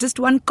master. It's just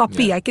one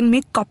copy. Yeah. I can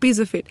make copies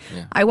of it.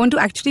 Yeah. I want to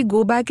actually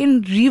go back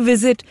and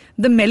revisit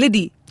the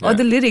melody or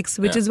the lyrics,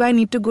 which is why I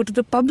need to go to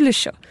the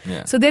publisher.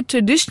 Yeah. So they're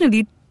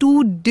traditionally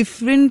two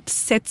different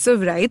sets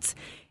of rights.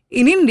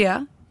 In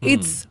India,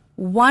 it's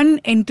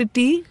one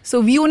entity. So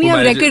we only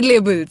have record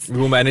labels.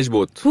 Who manage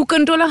both. Who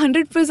control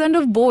 100%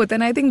 of both.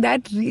 And I think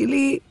that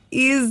really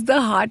is the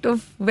heart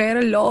of where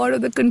a lot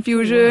of the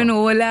confusion,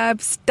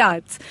 overlap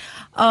starts.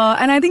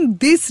 And I think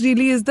this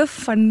really is the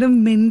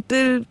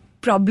fundamental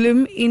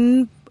problem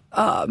in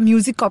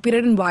music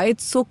copyright, and why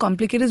it's so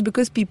complicated is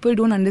because people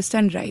don't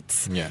understand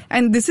rights. Yeah.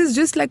 And this is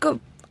just like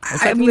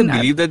I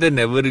believe that they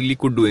never really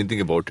could do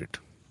anything about it.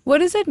 What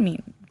does that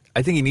mean?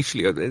 I think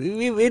initially,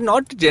 we're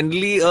not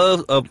generally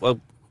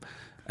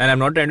and I'm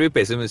not trying to be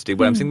pessimistic,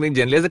 but I'm saying that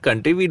generally as a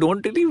country, we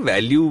don't really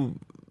value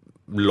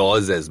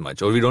laws as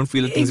much, or we don't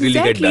feel things really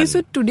get done.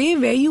 So today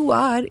where you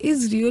are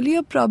is really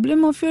a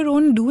problem of your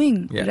own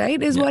doing,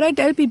 right? Is what I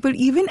tell people,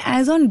 even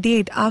as on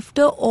date,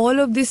 after all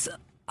of this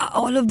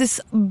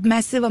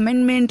massive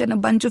amendment and a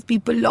bunch of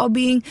people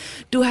lobbying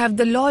to have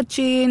the law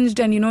changed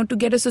and, to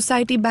get a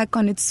society back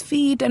on its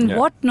feet and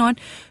whatnot,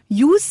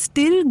 you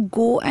still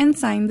go and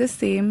sign the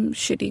same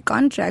shitty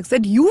contracts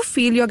that you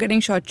feel you're getting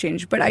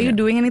shortchanged. But are you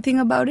doing anything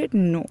about it?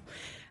 No.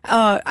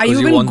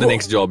 You want the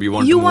next job. You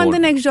want the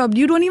next job.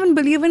 You don't even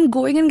believe in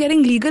going and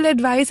getting legal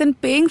advice and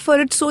paying for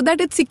it so that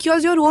it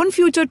secures your own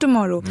future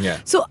tomorrow. Yeah.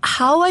 So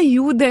how are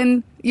you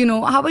then,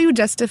 how are you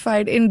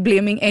justified in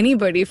blaming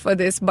anybody for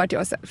this but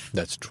yourself?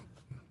 That's true.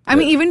 I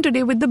mean, even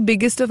today with the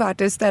biggest of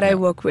artists that I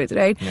work with,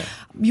 right? Yeah.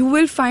 You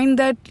will find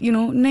that,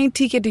 nahi,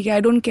 theek hai, I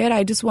don't care.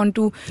 I just want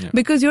to,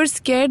 because you're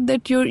scared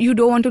that you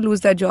don't want to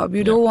lose that job.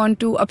 You don't want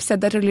to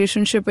upset that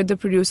relationship with the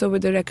producer,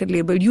 with the record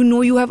label.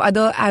 You have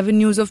other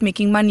avenues of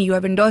making money. You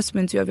have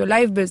endorsements, you have your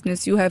live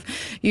business, you have,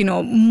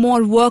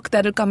 more work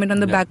that will come in on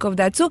the back of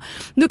that. So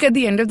look, at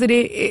the end of the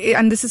day,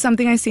 and this is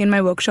something I say in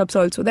my workshops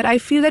also, that I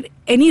feel that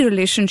any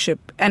relationship,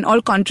 and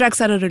all contracts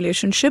are a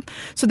relationship.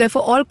 So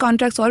therefore all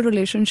contracts, all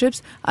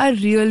relationships are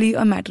really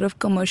a matter of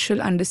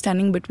commercial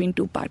understanding between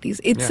two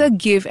parties. It's a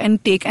give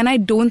and take, and I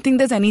don't think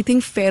there's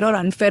anything fair or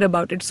unfair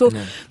about it. So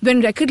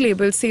when record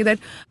labels say that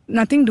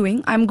nothing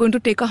doing. I'm going to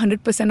take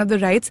 100% of the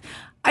rights.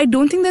 I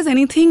don't think there's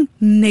anything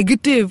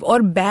negative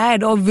or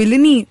bad or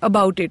villainy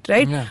about it,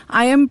 right? Yeah.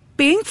 I am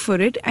paying for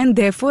it, and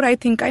therefore I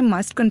think I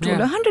must control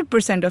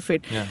 100% of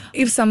it. Yeah.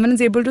 If someone is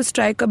able to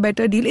strike a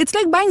better deal, it's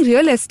like buying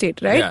real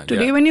estate, right? Yeah,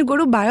 Today, yeah. when you go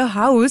to buy a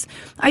house,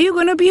 are you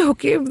going to be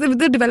okay if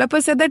the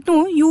developer said that,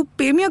 no, you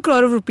pay me 1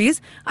 crore of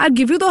rupees, I'll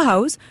give you the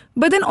house,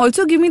 but then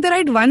also give me the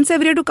right once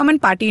every year to come and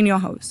party in your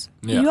house?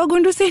 Yeah. You are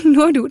going to say,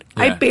 no, dude,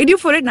 I Yeah. paid you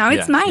for it, now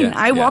it's Yeah, mine. yeah,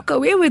 I yeah. walk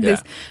away with Yeah.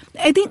 this.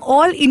 I think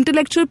all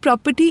intellectual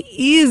property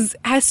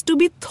has to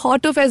be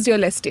thought of as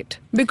real estate,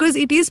 because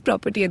it is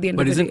property at the end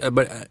But of the isn't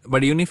day.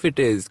 but even if it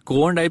is,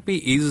 co-owned IP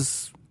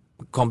is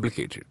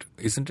complicated,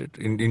 isn't it?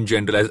 In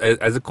general,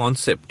 as a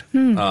concept,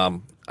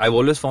 I've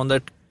always found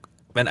that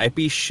when IP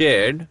is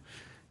shared,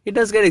 it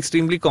does get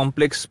extremely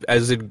complex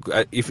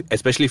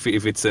especially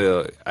if it's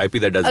a IP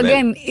that does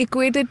Again,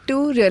 equated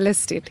to real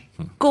estate.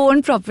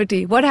 Co-owned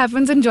property. What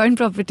happens in joint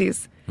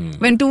properties?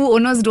 When two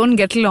owners don't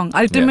get along,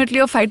 ultimately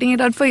you're fighting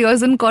it out for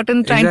years in court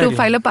and trying to Exactly.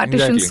 file a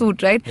partition Exactly.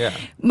 suit, right? Yeah.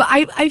 But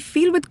I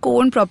feel with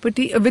co-owned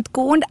property, with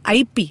co-owned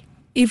IP,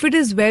 if it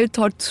is well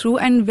thought through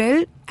and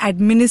well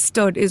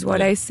administered is what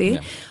Yeah. I say,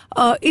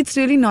 Yeah. it's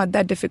really not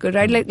that difficult,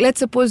 right? Like, let's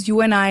suppose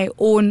you and I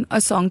own a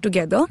song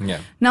together. Yeah.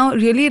 Now,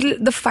 really,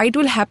 the fight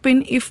will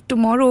happen if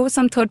tomorrow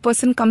some third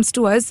person comes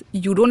to us,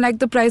 you don't like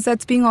the price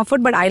that's being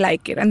offered, but I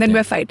like it, and then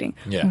we're fighting.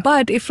 Yeah.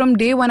 But if from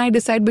day one I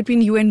decide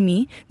between you and me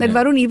that, Yeah.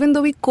 Varun, even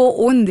though we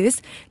co-own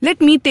this,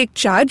 let me take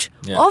charge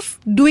Yeah. of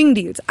doing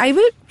deals. I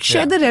will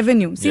share Yeah. the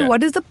revenue. See, Yeah.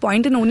 what is the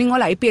point in owning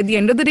all IP? At the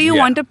end of the day, you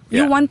Yeah. want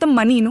Yeah. you want the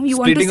money, you want to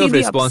Splitting see of the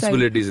upside.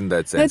 responsibilities in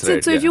that sense, That's right?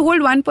 it. So if you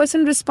hold one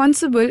person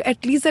responsible,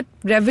 at least that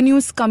revenue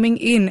is coming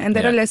in and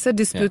there Yeah. are lesser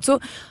disputes. So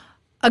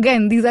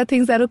again, these are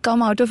things that will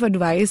come out of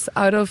advice,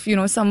 out of,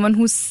 someone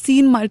who's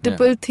seen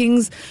multiple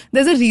things.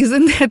 There's a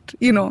reason that,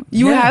 you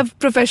Yeah. have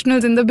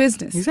professionals in the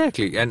business.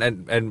 Exactly.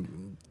 And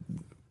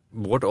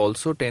what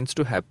also tends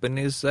to happen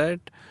is that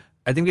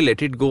I think we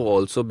let it go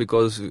also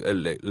because,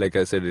 like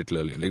I said it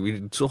earlier, like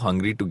we're so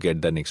hungry to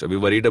get the next. We're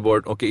worried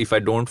about, okay, if I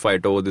don't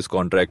fight over this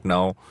contract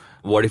now,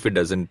 what if it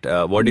doesn't?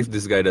 What if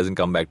this guy doesn't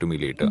come back to me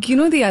later?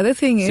 The other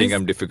thing is, Saying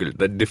I'm difficult.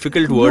 The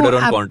difficult word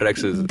around ab-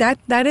 contracts is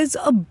that is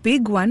a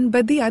big one.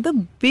 But the other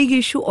big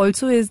issue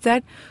also is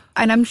that,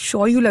 and I'm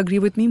sure you'll agree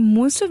with me,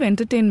 most of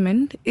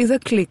entertainment is a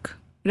clique,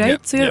 right? Yeah,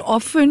 So you're yeah.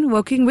 often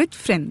working with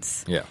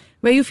friends. Yeah.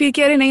 Where you feel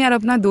कि अरे नहीं यार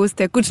अपना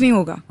दोस्त है कुछ नहीं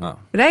होगा,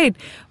 right?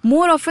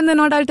 More often than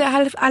not,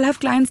 I'll have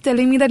clients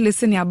telling me that,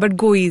 listen, yeah, but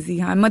go easy,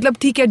 हाँ, मतलब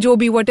ठीक है जो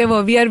भी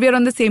whatever, we are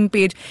on the same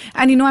page,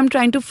 and I'm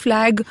trying to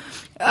flag,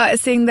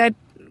 saying that,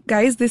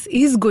 guys, this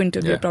is going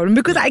to be a Yeah. problem,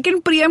 because I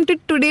can preempt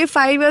it today.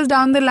 5 years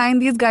down the line,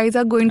 these guys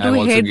are going to I'm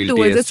also head guilty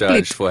towards a as split.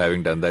 charged for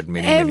having done that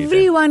many times.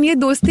 Everyone, ये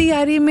दोस्ती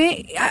यारी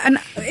में, and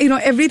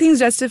everything's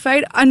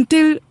justified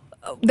until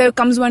there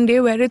comes one day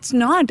where it's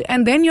not,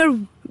 and then you're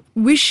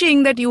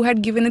wishing that you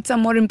had given it some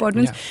more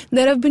importance. Yeah.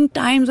 There have been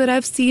times where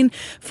I've seen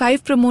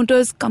 5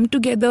 promoters come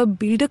together,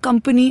 build a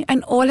company,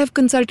 and all have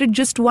consulted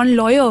just one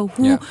lawyer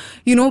who,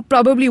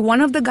 probably one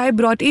of the guy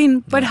brought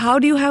in. But how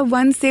do you have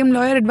one same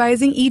lawyer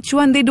advising each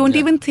one? They don't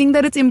even think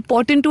that it's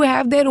important to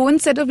have their own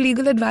set of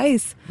legal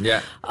advice. Yeah.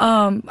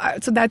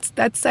 So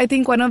that's I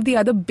think one of the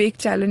other big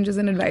challenges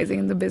in advising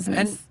in the business.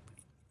 And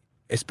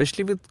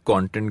especially with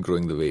content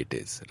growing the way it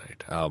is,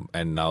 right?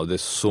 And now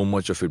there's so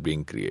much of it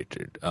being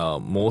created.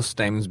 Most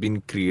times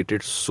being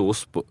created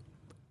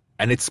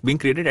and it's being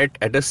created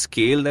at a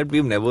scale that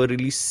we've never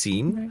really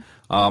seen,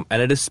 and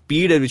at a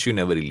speed at which we've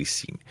never really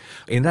seen.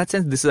 In that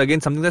sense, this is again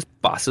something that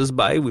passes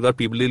by without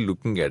people really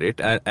looking at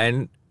it.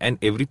 And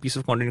every piece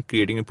of content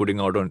creating and putting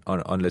out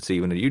on let's say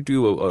even a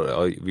YouTube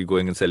or we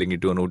going and selling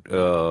it to an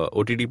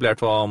OTT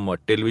platform or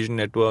television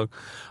network.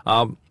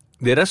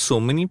 There are so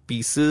many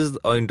pieces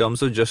in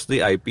terms of just the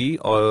IP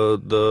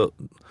or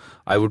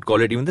I would call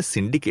it even the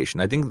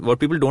syndication. I think what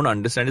people don't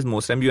understand is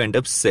most times you end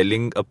up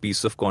selling a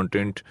piece of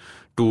content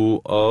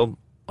to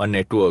a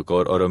network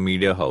or a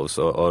media house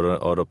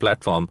or a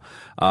platform.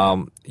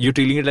 You're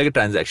treating it like a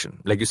transaction.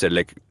 Like you said,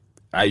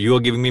 you are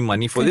giving me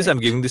money for this, I'm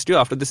giving this to you,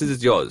 after this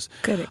is yours.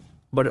 Correct.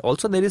 But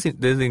also there's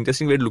an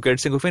interesting way to look at it,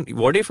 saying,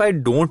 what if I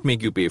don't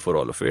make you pay for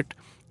all of it?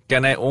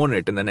 Can I own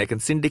it and then I can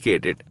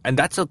syndicate it? And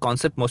that's a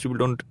concept most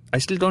people I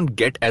still don't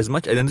get as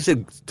much. And it's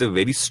a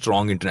very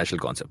strong international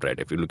concept, right?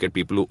 If you look at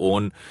people who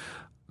own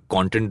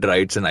content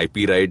rights and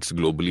IP rights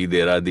globally,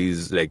 there are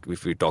these, like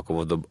if we talk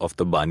about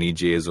the Bani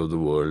Jays of the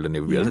world and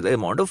everybody else, the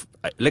amount of,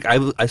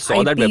 I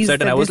saw that IPs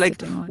website and I was like,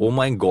 sitting on. oh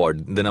my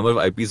God, the number of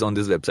IPs on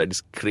this website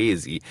is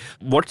crazy.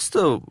 What's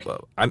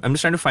I'm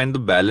just trying to find the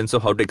balance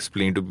of how to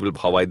explain to people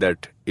how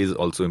that is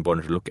also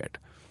important to look at.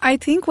 I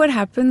think what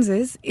happens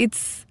is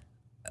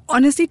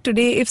honestly,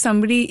 today,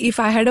 if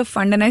I had a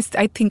fund, and I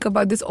think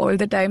about this all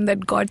the time,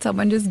 that God,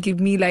 someone just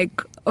give me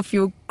like a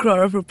few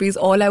crore of rupees,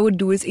 all I would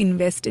do is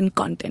invest in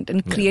content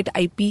and create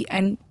IP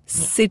and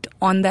sit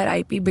on that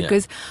IP,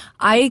 because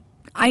I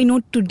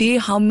know today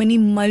how many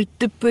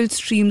multiple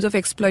streams of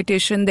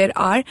exploitation there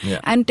are,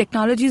 and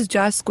technology is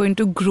just going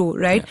to grow,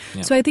 right?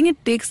 Yeah. So I think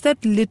it takes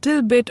that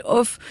little bit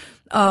of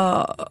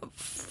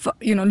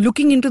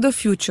looking into the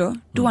future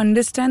to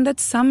understand that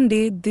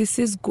someday this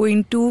is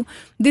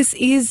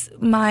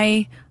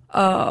my,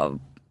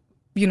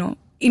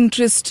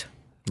 interest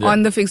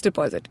on the fixed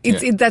deposit.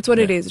 That's what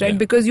it is, right?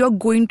 Because you're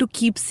going to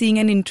keep seeing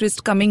an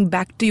interest coming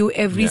back to you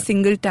every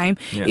single time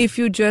if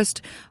you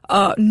just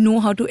know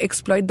how to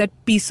exploit that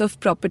piece of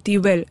property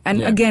well.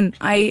 And again,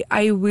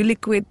 I will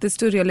equate this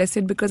to real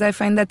estate because I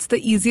find that's the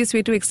easiest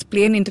way to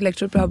explain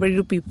intellectual property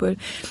to people,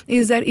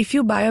 is that if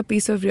you buy a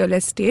piece of real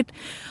estate,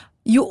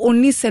 you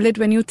only sell it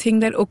when you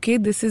think that, okay,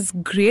 this is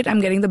great,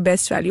 I'm getting the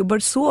best value.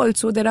 But so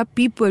also there are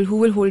people who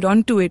will hold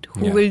on to it,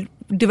 who will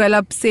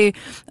develop, say,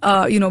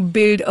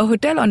 build a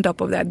hotel on top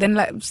of that,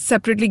 then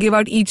separately give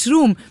out each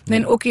room.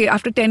 Then, okay,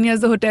 after 10 years,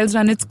 the hotel's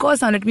run its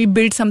course, now let me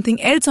build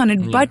something else on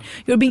it. But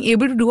you're being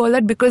able to do all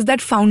that because that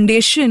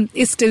foundation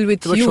is still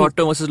with you. But short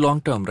term versus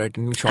long term, right?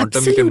 In short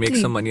term, you can make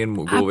some money and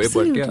go away.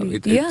 But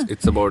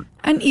it's about...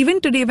 And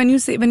even today, when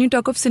you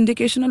talk of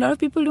syndication, a lot of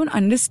people don't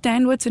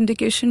understand what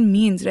syndication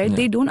means, right?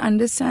 They don't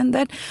understand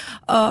that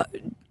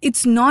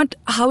it's not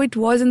how it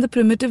was in the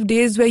primitive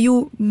days where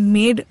you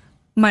made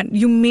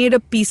a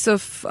piece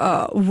of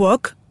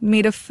work,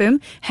 made a film,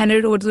 handed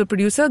it over to the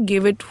producer,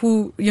 gave it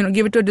to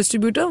a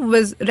distributor,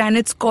 ran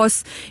its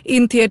course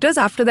in theaters.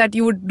 After that,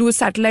 you would do a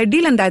satellite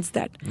deal, and that's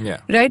that.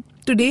 Right?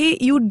 Today,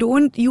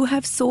 you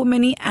have so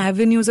many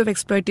avenues of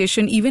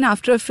exploitation. Even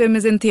after a film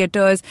is in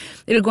theaters,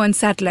 it'll go on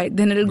satellite,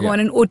 then it'll go on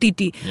an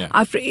OTT.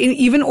 After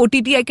even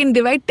OTT, I can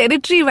divide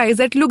territory-wise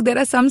that, look, there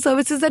are some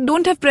services that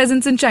don't have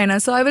presence in China,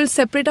 so I will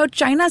separate out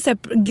China,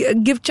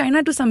 give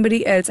China to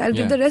somebody else. I'll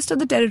give the rest of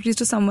the territories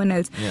to someone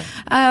else.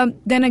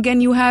 Then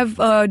again, you have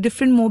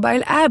different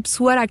mobile apps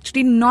who are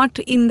actually not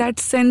in that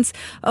sense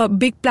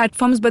big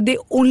platforms, but they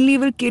only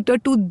will cater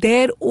to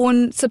their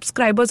own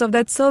subscribers of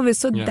that service.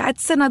 So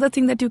that's another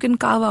thing that you can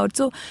carve out.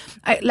 So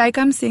like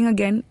I'm saying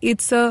again,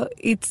 it's a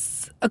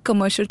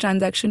commercial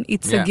transaction.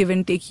 It's a give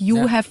and take.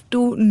 You have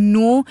to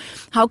know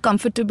how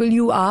comfortable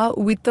you are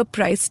with the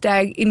price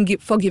tag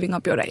for giving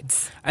up your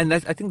rights. And I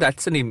think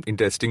that's an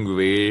interesting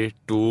way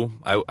to,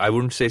 I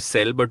wouldn't say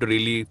sell, but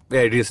really,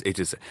 it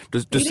is.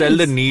 To sell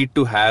the need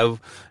to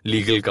have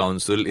legal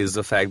counsel is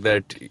the fact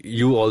that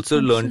you also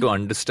learn to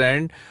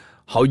understand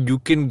how you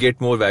can get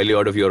more value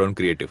out of your own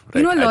creative.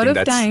 Right? A lot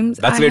of times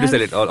that's the way to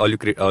sell it.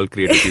 All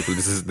creative people.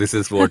 This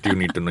is what you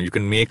need to know. You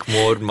can make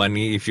more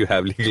money if you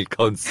have legal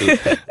counsel.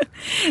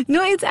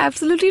 No, it's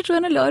absolutely true.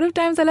 And a lot of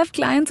times I'll have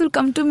clients who'll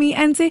come to me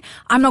and say,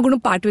 I'm not going to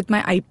part with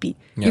my IP.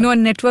 A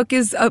network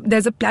is,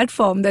 there's a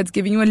platform that's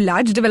giving you a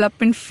large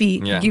development fee,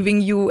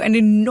 giving you an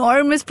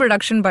enormous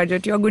production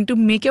budget. You're going to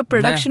make your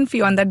production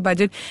fee on that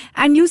budget,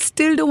 and you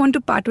still don't want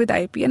to part with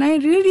IP. And I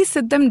really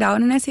sit them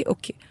down and I say,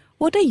 okay,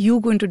 what are you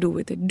going to do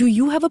with it? Do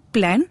you have a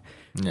plan?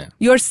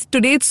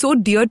 Today it's so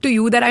dear to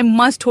you that I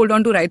must hold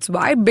on to rights.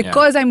 Why?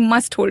 Because I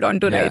must hold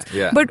on to rights.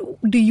 But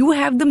do you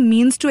have the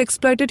means to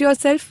exploit it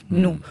yourself?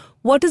 No.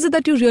 What is it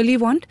that you really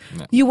want?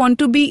 You want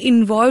to be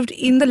involved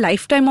in the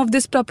lifetime of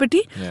this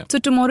property. So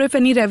tomorrow, if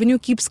any revenue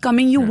keeps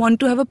coming, you want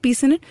to have a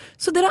piece in it.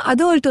 So there are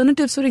other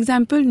alternatives. For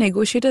example,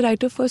 negotiate a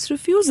right of first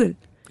refusal.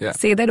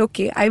 Say that,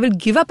 okay, I will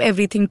give up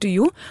everything to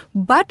you,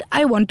 but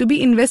I want to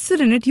be invested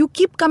in it. You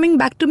keep coming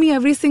back to me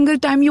every single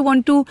time you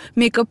want to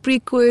make a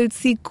prequel,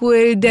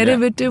 sequel,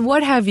 derivative,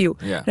 what have you,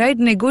 right?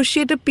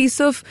 Negotiate a piece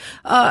of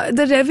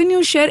the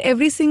revenue share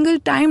every single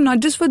time,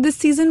 not just for this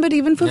season, but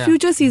even for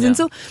future seasons.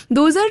 So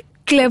those are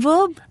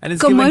clever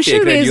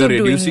commercial ways of doing it.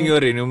 You're reducing your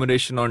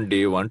remuneration on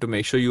day one to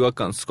make sure you are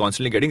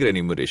constantly getting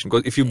remuneration.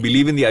 Because if you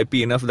believe in the IP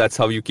enough, that's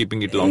how you're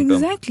keeping it long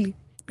term. Exactly.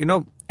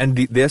 And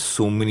there's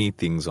so many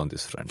things on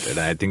this front. And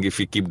I think if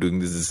we keep doing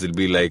this will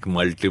be like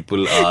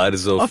multiple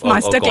hours of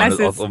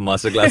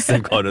masterclasses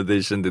and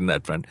conversations in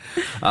that front.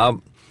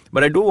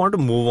 But I do want to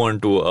move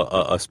on to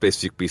a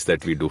specific piece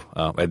that we do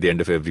at the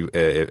end of every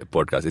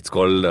podcast. It's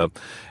called,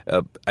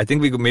 I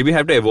think we maybe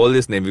have to evolve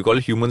this name. We call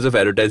it Humans of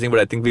Advertising, but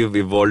I think we've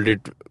evolved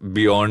it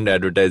beyond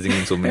advertising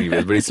in so many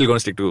ways. But it's still going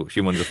to stick to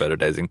Humans of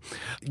Advertising.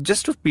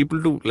 Just for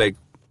people to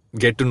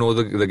get to know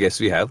the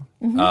guests we have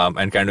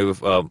and kind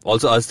of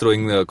also us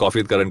throwing coffee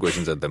with Karan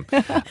questions at them.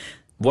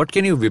 What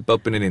can you whip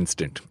up in an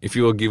instant? If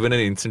you were given an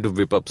instant to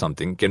whip up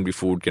something, can be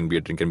food, can be a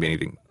drink, can be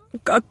anything.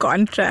 A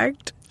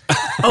contract.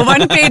 A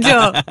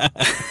one-pager.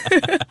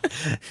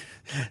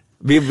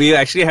 We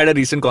actually had a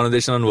recent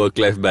conversation on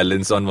work-life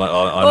balance on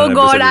oh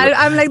God,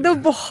 I'm like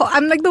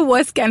the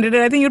worst candidate.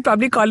 I think you'd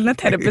probably call in a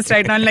therapist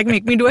right now and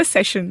make me do a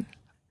session.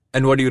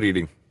 And what are you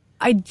reading?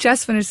 I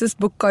just finished this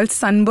book called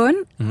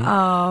Sunburn,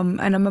 and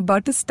I'm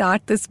about to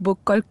start this book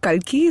called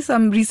Kalki. So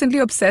I'm recently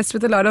obsessed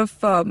with a lot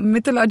of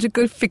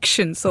mythological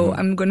fiction. So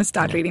I'm going to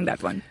start reading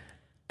that one.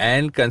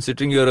 And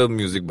considering you're a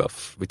music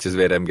buff, which is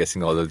where I'm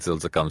guessing all this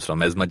also comes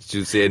from, as much as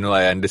you say, no,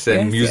 I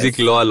understand music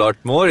law a lot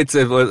more, it's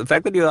the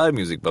fact that you are a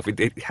music buff.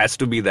 It has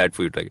to be that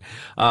for you.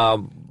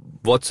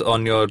 What's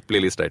on your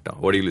playlist right now?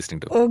 What are you listening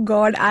to? Oh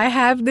God, I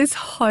have this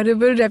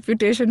horrible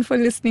reputation for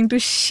listening to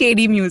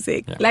shady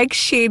music. Yeah. Like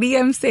shady,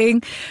 I'm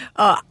saying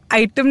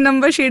item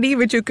number shady,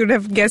 which you could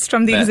have guessed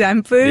from the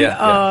example.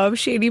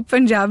 Shady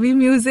Punjabi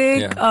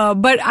music.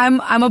 But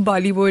I'm a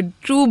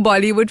true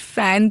Bollywood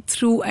fan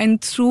through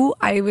and through.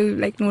 I will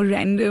know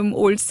random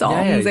old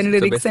songs and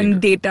lyrics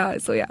and data.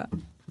 So yeah,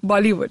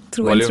 Bollywood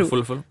through and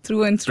through. Full.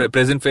 Through and through.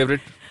 Present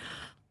favorite?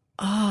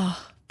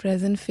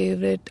 Present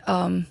favorite.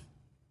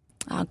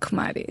 Aankh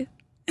Mare.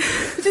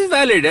 Which is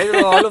valid,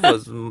 all of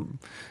us.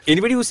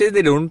 Anybody who says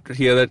they don't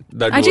hear that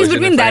And she's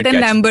version between that and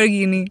catchy.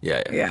 Lamborghini.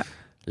 Yeah.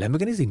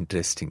 Lamborghini is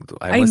interesting though.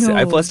 I must say.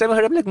 know. First time I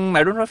heard, I'm like,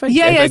 I don't know if I same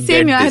get here. I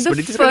had this, the but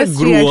it just kind of first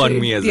grew on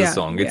reaction. me as a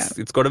song.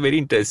 It's got a very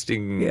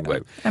interesting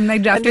vibe. I'm like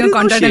And drafting there a is no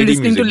contract and shady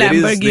listening to music.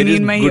 Lamborghini there is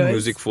in my good ears.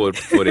 music for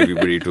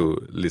everybody to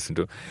listen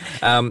to.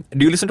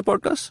 Do you listen to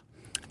podcasts?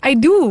 I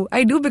do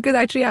because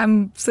actually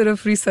I'm sort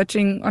of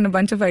researching on a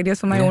bunch of ideas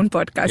for my own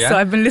podcast. So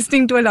I've been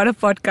listening to a lot of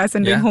podcasts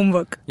and doing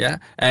homework. Yeah.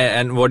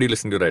 And what are you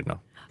listening to right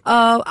now?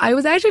 I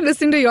was actually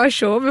listening to your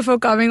show before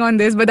coming on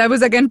this, but that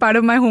was again part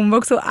of my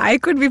homework, so I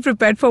could be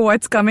prepared for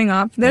what's coming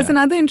up. There's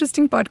another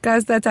interesting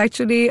podcast that's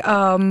actually,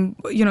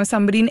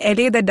 somebody in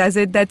LA that does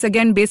it. That's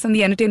again based on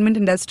the entertainment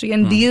industry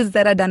and deals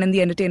that are done in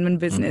the entertainment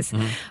business,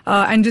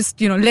 and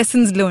just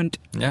lessons learned.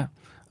 Yeah.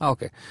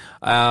 Okay.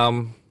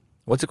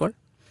 What's it called?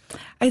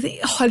 I think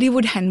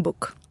Hollywood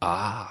Handbook.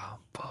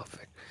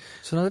 Perfect.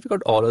 So now that we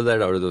got all of that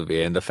out of the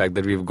way, and the fact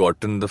that we've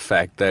gotten the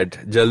fact that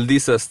Jaldi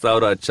Sasta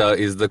aur Acha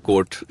is the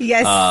quote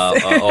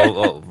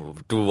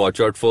to watch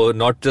out for,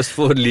 not just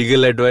for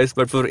legal advice,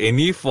 but for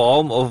any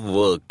form of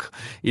work.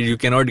 You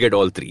cannot get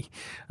all three.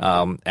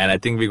 And I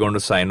think we're going to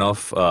sign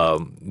off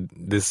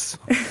this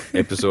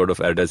episode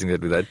of Advertising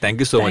with that. Thank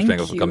you so much,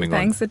 Priyanka, for coming on.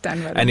 Thanks a ton,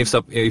 Varun. And if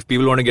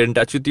people want to get in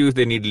touch with you, if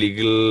they need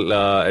legal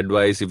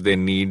advice, if they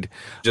need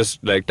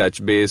just like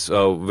touch base,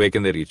 where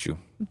can they reach you?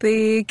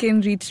 They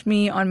can reach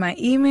me on my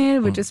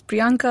email, which is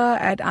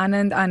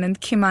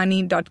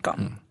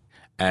priyanka@anandkhimani.com.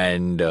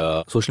 And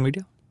social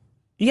media?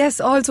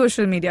 Yes, all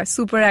social media.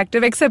 Super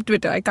active, except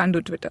Twitter. I can't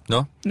do Twitter.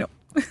 No? No.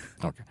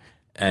 Okay.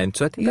 And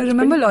so I think You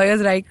remember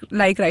lawyers like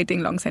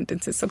writing long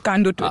sentences, so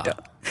can't do Twitter.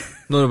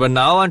 No, but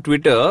now on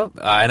Twitter,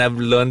 and I've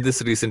learned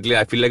this recently,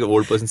 I feel like an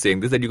old person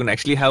saying this, that you can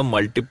actually have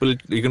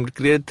you can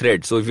create a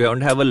thread. So if you want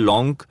to have a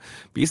long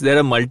piece, there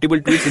are multiple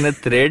tweets in a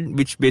thread,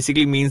 which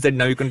basically means that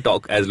now you can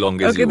talk as long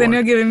as you want. Okay, then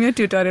you're giving me a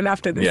tutorial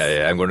after this.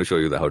 Yeah, I'm going to show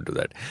you how to do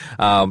that.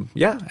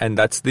 And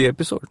that's the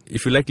episode.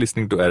 If you like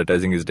listening to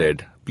Advertising is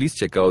Dead, please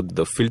check out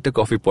the Filter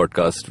Coffee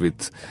podcast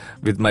with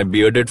my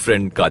bearded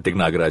friend Karthik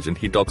Nagarajan.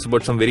 He talks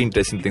about some very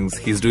interesting things.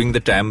 He's doing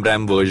the Tam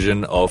Ram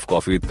version of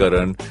Coffee with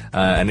Karan,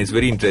 and it's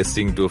very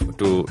interesting to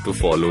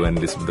follow and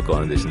listen to the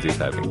conversations he's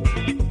having.